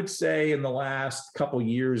so I would say in the last couple of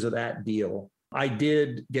years of that deal, I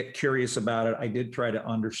did get curious about it. I did try to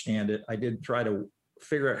understand it. I did try to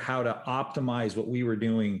figure out how to optimize what we were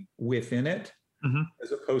doing within it,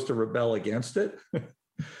 as opposed to rebel against it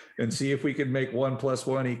and see if we could make 1 +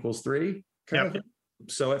 1 = 3 kind of thing.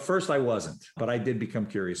 So at first I wasn't, but I did become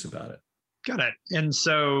curious about it. Got it. And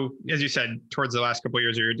so, as you said, towards the last couple of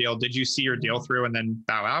years of your deal, did you see your deal through and then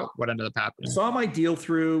bow out? What ended up happening? I saw my deal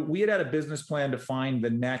through. We had a business plan to find the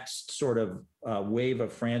next sort of wave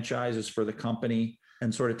of franchises for the company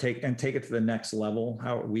and sort of take it to the next level.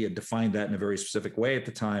 How we had defined that in a very specific way at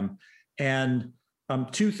the time. And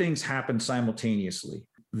two things happened simultaneously.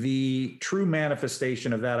 The true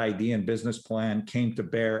manifestation of that idea and business plan came to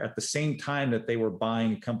bear at the same time that they were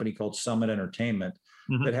buying a company called Summit Entertainment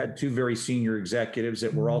that had two very senior executives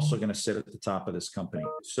that were also going to sit at the top of this company.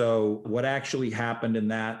 So what actually happened in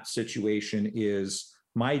that situation is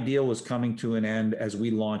my deal was coming to an end as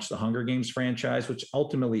we launched the Hunger Games franchise, which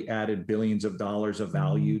ultimately added billions of dollars of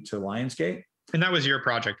value to Lionsgate. And that was your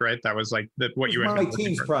project, right? That was like what you were. My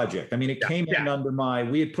team's project. I mean, it came in under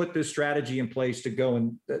we had put this strategy in place to go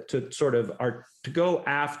and to go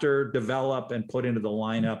after, develop, and put into the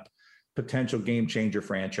lineup potential game changer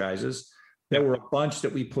franchises. There were a bunch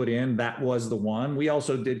that we put in. That was the one. We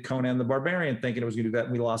also did Conan the Barbarian, thinking it was going to do that,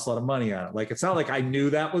 and we lost a lot of money on it. Like, it's not like I knew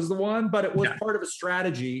that was the one, but it was part of a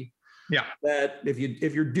strategy. Yeah, that if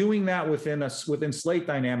you're doing that within Slate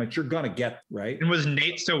Dynamics, you're gonna get right. And was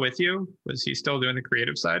Nate still with you? Was he still doing the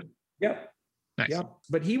creative side? Yep. Nice. Yep.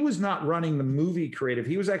 But he was not running the movie creative.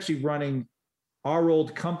 He was actually running our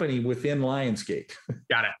old company within Lionsgate.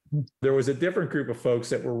 Got it. There was a different group of folks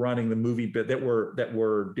that were running the movie bit that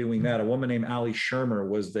were doing that. A woman named Ali Shermer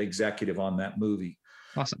was the executive on that movie.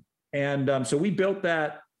 Awesome. And so we built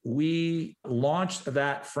that. We launched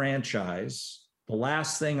that franchise. The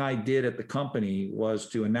last thing I did at the company was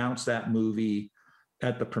to announce that movie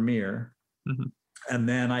at the premiere. And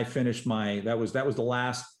then I finished that was the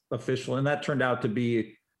last official, and that turned out to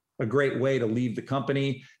be a great way to leave the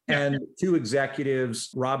company. And two executives,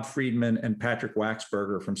 Rob Friedman and Patrick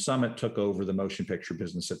Waxberger from Summit, took over the motion picture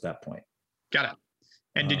business at that point. Got it.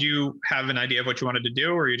 And did you have an idea of what you wanted to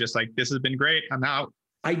do, or are you just like, this has been great, I'm out?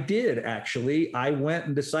 I did actually. I went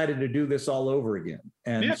and decided to do this all over again.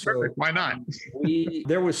 And yeah, so perfect. Why not?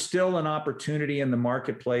 there was still an opportunity in the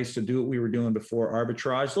marketplace to do what we were doing before,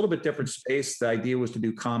 arbitrage, a little bit different space. The idea was to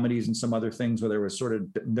do comedies and some other things where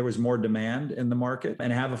there was more demand in the market,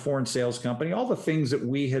 and have a foreign sales company, all the things that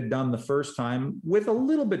we had done the first time with a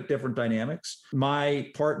little bit different dynamics.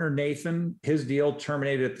 My partner, Nathan, his deal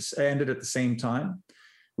ended at the same time.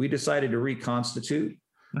 We decided to reconstitute.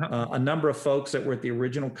 A number of folks that were at the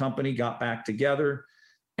original company got back together,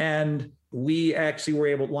 and we actually were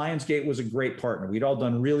able. Lionsgate was a great partner. We'd all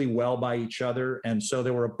done really well by each other, and so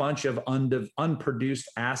there were a bunch of unproduced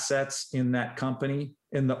assets in that company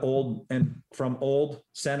from old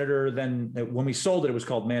Senator. Then when we sold it was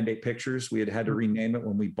called Mandate Pictures. We had to rename it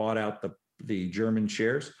when we bought out the German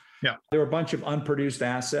shares. Yeah, there were a bunch of unproduced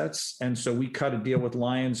assets, and so we cut a deal with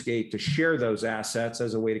Lionsgate to share those assets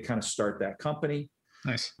as a way to kind of start that company.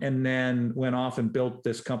 Nice. And then went off and built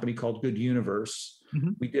this company called Good Universe.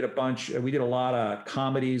 Mm-hmm. We did a lot of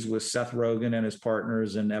comedies with Seth Rogen and his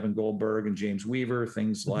partners and Evan Goldberg and James Weaver,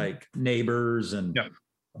 things like Neighbors and a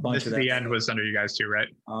bunch of that. The End was under you guys too, right?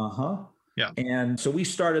 Uh-huh. Yeah. And so we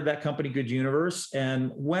started that company, Good Universe,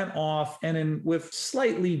 and went off and with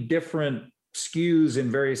slightly different SKUs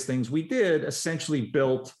and various things we did, essentially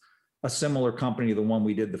built a similar company to the one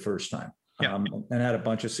we did the first time, and had a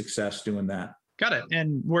bunch of success doing that. Got it.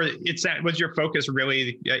 And was your focus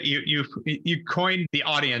really, you coined the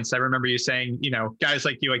audience. I remember you saying, guys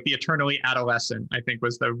like you, like the eternally adolescent, I think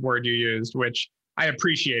was the word you used, which I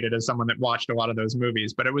appreciated as someone that watched a lot of those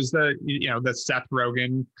movies, but it was the Seth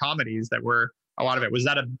Rogen comedies that were a lot of it. Was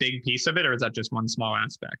that a big piece of it, or is that just one small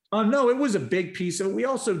aspect? No, it was a big piece of it. We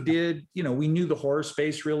also did, we knew the horror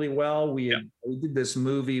space really well. We did this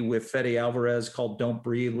movie with Fede Alvarez called Don't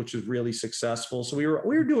Breathe, which was really successful. So we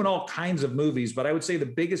were doing all kinds of movies, but I would say the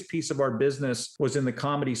biggest piece of our business was in the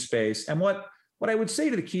comedy space. And what I would say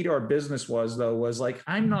to the key to our business was like,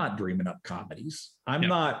 I'm not dreaming up comedies. I'm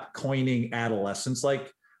not coining adolescence.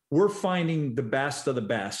 Like, we're finding the best of the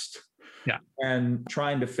best. Yeah. And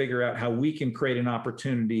trying to figure out how we can create an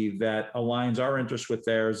opportunity that aligns our interests with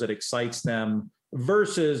theirs, that excites them,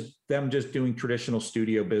 versus them just doing traditional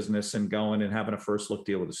studio business and going and having a first look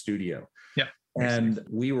deal with a studio. Yeah. And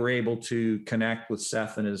we were able to connect with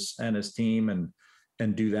Seth and his team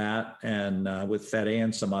and do that, and with Fede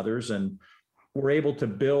and some others. And we're able to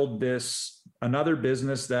build another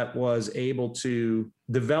business that was able to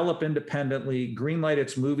develop independently, greenlight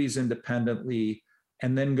its movies independently,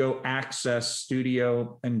 and then go access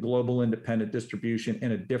studio and global independent distribution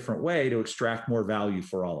in a different way to extract more value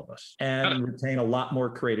for all of us, and retain a lot more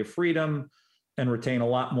creative freedom and retain a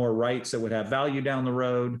lot more rights that would have value down the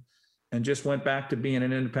road, and just went back to being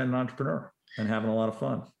an independent entrepreneur and having a lot of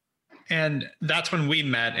fun. And that's when we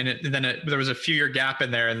met. And there was a few-year gap in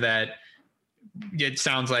there that it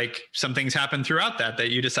sounds like some things happened throughout that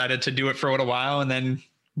you decided to do it for a little while and then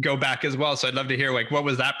go back as well. So I'd love to hear, like, what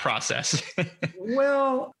was that process?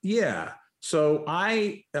 Well, yeah. So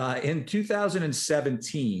in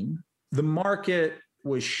 2017, the market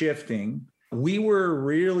was shifting. We were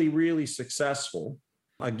really, really successful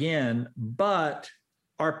again, but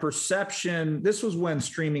our perception, this was when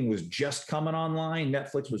streaming was just coming online.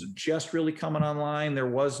 Netflix was just really coming online. There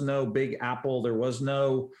was no big Apple. There was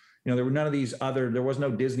no, there were none of these there was no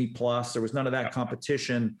Disney Plus. There was none of that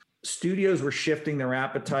competition. Studios were shifting their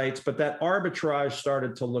appetites, but that arbitrage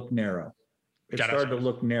started to look narrow. It started to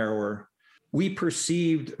look narrower. We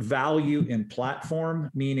perceived value in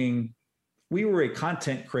platform, meaning we were a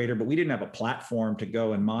content creator, but we didn't have a platform to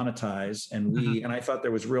go and monetize. And I thought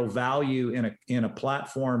there was real value in a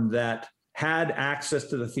platform that had access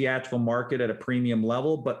to the theatrical market at a premium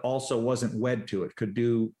level, but also wasn't wed to it, could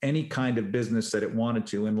do any kind of business that it wanted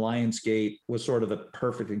to. And Lionsgate was sort of the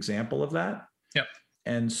perfect example of that. Yep.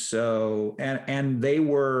 And so, and they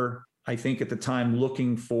were, I think at the time,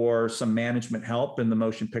 looking for some management help in the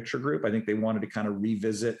motion picture group. I think they wanted to kind of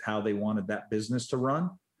revisit how they wanted that business to run.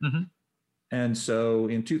 Mm-hmm. And so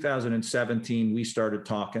in 2017, we started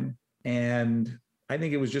talking, and I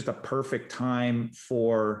think it was just a perfect time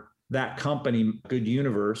for that company, Good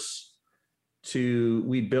Universe,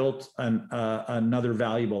 we built another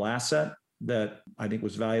valuable asset that I think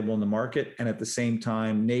was valuable in the market. And at the same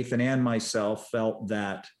time, Nathan and myself felt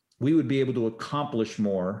that we would be able to accomplish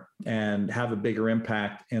more and have a bigger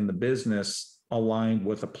impact in the business aligned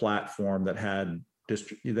with a platform that had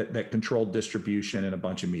that controlled distribution in a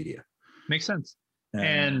bunch of media. Makes sense.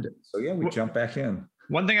 And so, we jumped back in.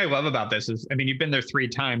 One thing I love about this is, you've been there 3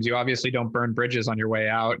 times. You obviously don't burn bridges on your way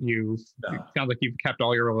out. It sounds like you've kept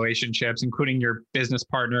all your relationships, including your business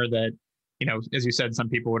partner that, as you said, some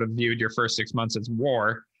people would have viewed your first 6 months as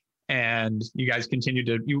war, and you guys continued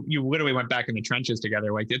to, you literally went back in the trenches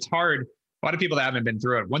together. Like, it's hard. A lot of people that haven't been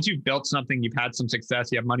through it, once you've built something, you've had some success,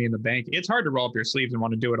 you have money in the bank, it's hard to roll up your sleeves and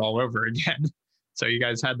want to do it all over again. So you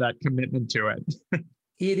guys had that commitment to it.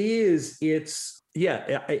 It is.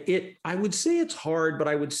 I would say it's hard, but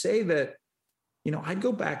I would say that, I'd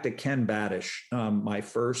go back to Ken Badish, my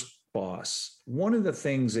first boss. One of the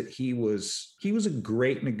things that he was a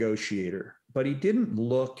great negotiator, but he didn't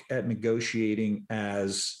look at negotiating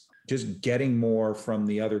as just getting more from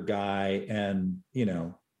the other guy and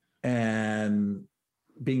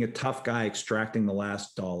being a tough guy extracting the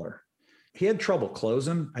last dollar. He had trouble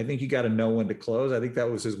closing. I think you got to know when to close. I think that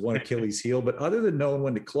was his one Achilles heel. But other than knowing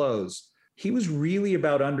when to close, he was really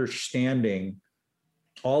about understanding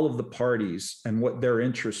all of the parties and what their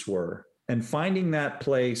interests were and finding that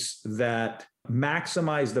place that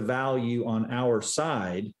maximized the value on our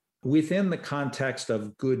side within the context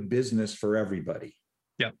of good business for everybody.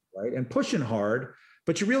 Yeah. Right. And pushing hard,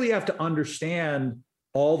 but you really have to understand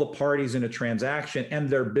all the parties in a transaction and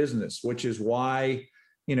their business, which is why,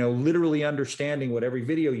 literally understanding what every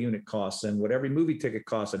video unit costs and what every movie ticket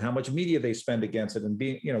costs and how much media they spend against it. And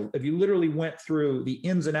being, if you literally went through the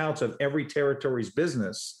ins and outs of every territory's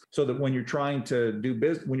business, so that when you're trying to do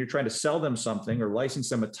business, when you're trying to sell them something or license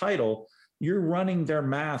them a title, you're running their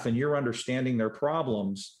math and you're understanding their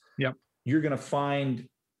problems. Yep. You're going to find,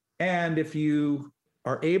 and if you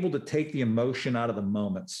are able to take the emotion out of the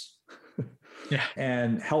moments, yeah,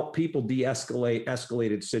 and help people de-escalate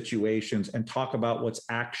escalated situations and talk about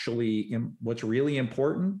what's really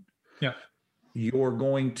important. Yeah. You're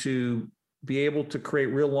going to be able to create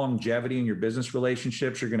real longevity in your business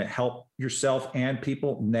relationships. You're going to help yourself and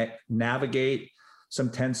people navigate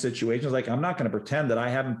some tense situations. Like, I'm not going to pretend that I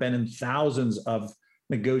haven't been in thousands of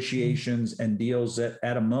negotiations and deals that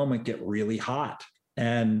at a moment get really hot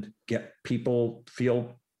and get people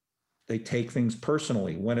feel they take things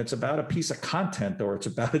personally when it's about a piece of content or it's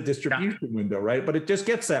about a distribution window, right? But it just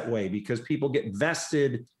gets that way because people get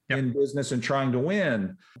vested in business and trying to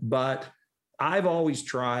win. But I've always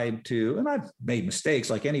tried to, and I've made mistakes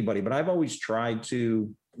like anybody, but I've always tried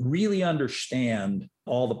to really understand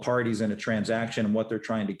all the parties in a transaction and what they're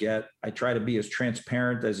trying to get. I try to be as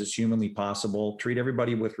transparent as is humanly possible, treat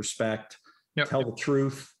everybody with respect, tell the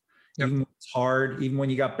truth. Even when it's hard, even when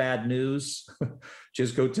you got bad news,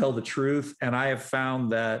 just go tell the truth. And I have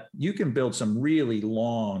found that you can build some really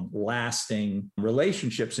long lasting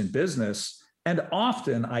relationships in business. And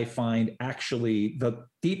often I find actually the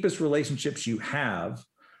deepest relationships you have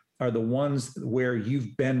are the ones where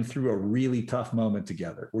you've been through a really tough moment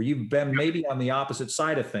together, where you've been maybe on the opposite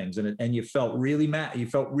side of things and you felt really mad, you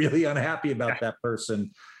felt really unhappy about that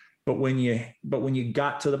person. But when you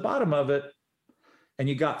got to the bottom of it, and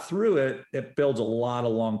you got through it, it builds a lot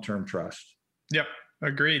of long-term trust. Yep.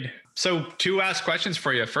 Agreed. So 2 last questions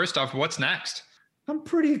for you. First off, what's next? I'm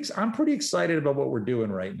pretty excited about what we're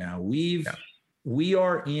doing right now. We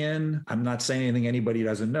are in, I'm not saying anything anybody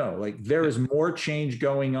doesn't know. Like, there is more change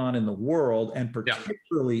going on in the world, and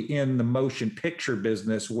particularly in the motion picture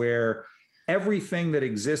business, where everything that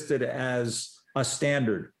existed as a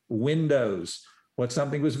standard, windows, what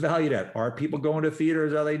something was valued at. Are people going to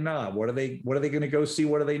theaters? Are they not? What are they going to go see?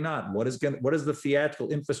 What are they not? What is the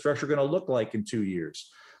theatrical infrastructure going to look like in 2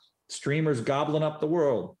 years? Streamers gobbling up the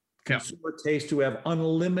world. Consumer taste to have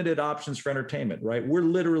unlimited options for entertainment, right? We're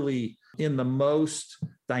literally in the most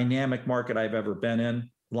dynamic market I've ever been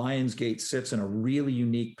in. Lionsgate sits in a really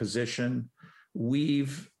unique position.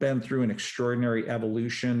 We've been through an extraordinary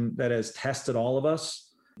evolution that has tested all of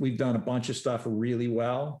us. We've done a bunch of stuff really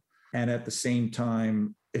well. And at the same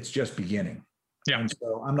time, it's just beginning. Yeah. And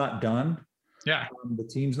so I'm not done. Yeah. The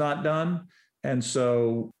team's not done. And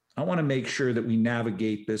so I want to make sure that we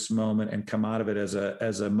navigate this moment and come out of it as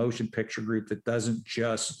a motion picture group that doesn't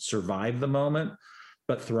just survive the moment,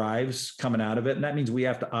 but thrives coming out of it. And that means we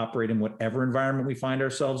have to operate in whatever environment we find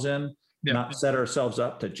ourselves in, not set ourselves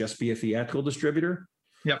up to just be a theatrical distributor.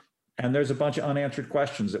 Yep. And there's a bunch of unanswered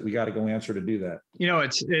questions that we got to go answer to do that.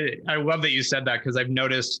 I love that you said that, because I've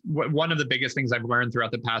noticed one of the biggest things I've learned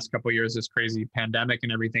throughout the past couple of years, this crazy pandemic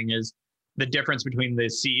and everything, is the difference between the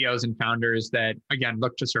CEOs and founders that, again,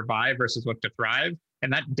 look to survive versus look to thrive.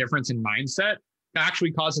 And that difference in mindset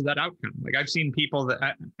actually causes that outcome. Like, I've seen people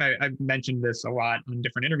that I've mentioned this a lot in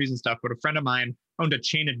different interviews and stuff, but a friend of mine owned a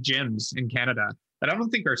chain of gyms in Canada that I don't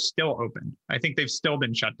think are still open. I think they've still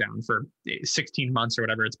been shut down for 16 months or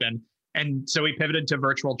whatever it's been. And so he pivoted to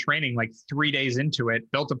virtual training like 3 days into it,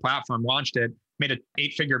 built a platform, launched it, made an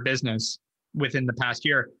 8-figure business within the past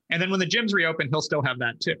year. And then when the gyms reopen, he'll still have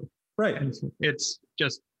that too. Right. And it's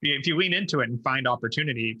just, if you lean into it and find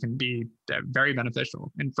opportunity, it can be very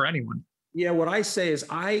beneficial and for anyone. Yeah. What I say is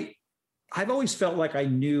I've always felt like I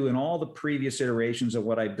knew in all the previous iterations of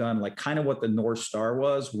what I've done, like kind of what the North Star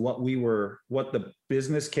was, what the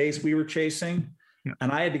business case we were chasing. Yeah.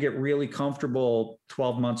 And I had to get really comfortable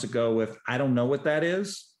 12 months ago with, I don't know what that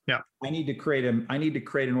is. Yeah. I need to create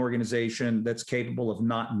an organization that's capable of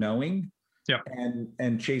not knowing. Yeah.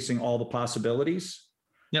 And chasing all the possibilities.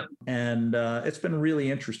 Yep. And it's been really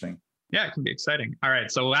interesting. Yeah, it can be exciting. All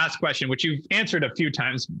right. So last question, which you've answered a few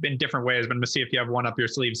times in different ways, but I'm going to see if you have one up your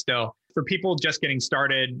sleeve still. For people just getting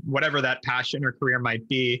started, whatever that passion or career might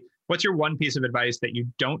be, what's your one piece of advice that you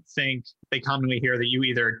don't think they commonly hear that you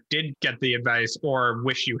either did get the advice or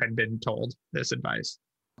wish you had been told this advice?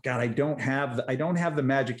 God, I don't have the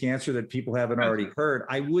magic answer that people haven't already heard.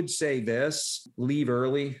 I would say this: leave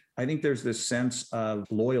early. I think there's this sense of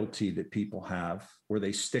loyalty that people have where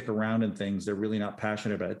they stick around in things they're really not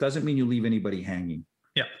passionate about. It doesn't mean you leave anybody hanging.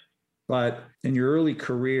 Yeah. But in your early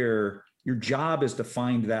career, your job is to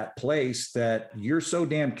find that place that you're so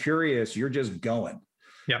damn curious, you're just going.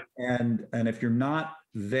 Yeah. And if you're not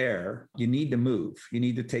there, you need to move. You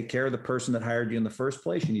need to take care of the person that hired you in the first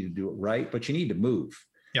place. You need to do it right, but you need to move.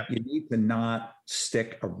 Yeah. You need to not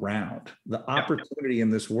stick around. The opportunity in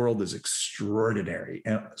this world is extraordinary.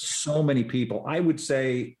 And so many people, I would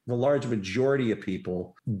say the large majority of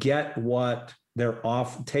people get what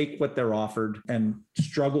take what they're offered and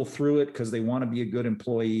struggle through it because they want to be a good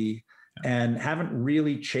employee and haven't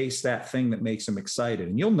really chased that thing that makes them excited.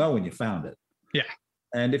 And you'll know when you found it. Yeah.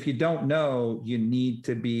 And if you don't know, you need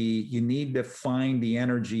to find the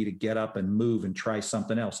energy to get up and move and try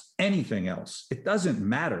something else, anything else. It doesn't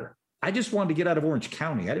matter. I just wanted to get out of Orange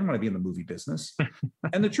County. I didn't want to be in the movie business.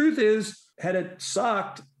 And the truth is, had it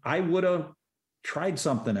sucked, I would have tried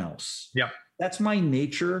something else. Yeah. That's my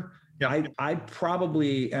nature. Yeah. I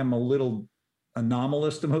probably am a little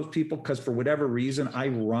anomalous to most people because for whatever reason, I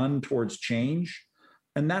run towards change.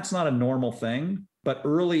 And that's not a normal thing. But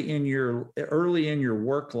early in your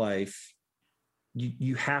work life,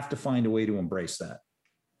 you have to find a way to embrace that.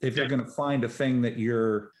 If you're going to find a thing that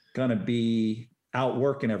you're going to be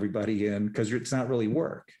outworking everybody in, because it's not really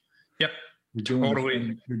work. Yep. You're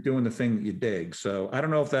doing the thing that you dig. So I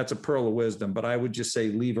don't know if that's a pearl of wisdom, but I would just say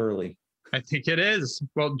leave early. I think it is.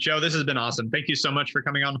 Well, Joe, this has been awesome. Thank you so much for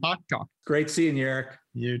coming on Hawk Talk. Great seeing you, Eric.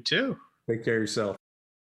 You too. Take care of yourself.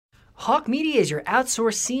 Hawk Media is your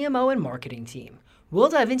outsourced CMO and marketing team. We'll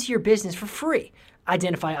dive into your business for free,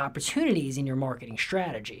 identify opportunities in your marketing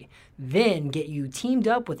strategy, then get you teamed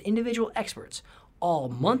up with individual experts, all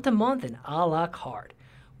month to month and a la carte.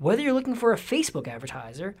 Whether you're looking for a Facebook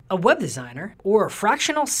advertiser, a web designer, or a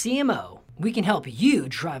fractional CMO, we can help you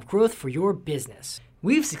drive growth for your business.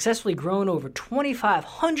 We've successfully grown over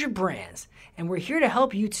 2,500 brands, and we're here to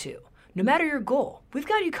help you too. No matter your goal, we've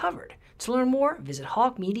got you covered. To learn more, visit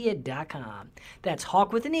hawkmedia.com. That's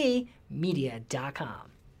Hawk with an E,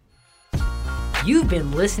 media.com. You've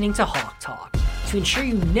been listening to Hawk Talk. To ensure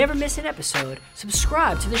you never miss an episode,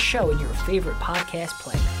 subscribe to the show in your favorite podcast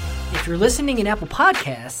player. If you're listening in Apple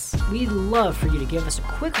Podcasts, we'd love for you to give us a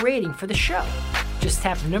quick rating for the show. Just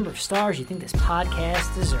tap the number of stars you think this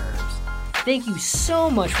podcast deserves. Thank you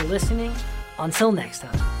so much for listening. Until next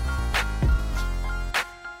time.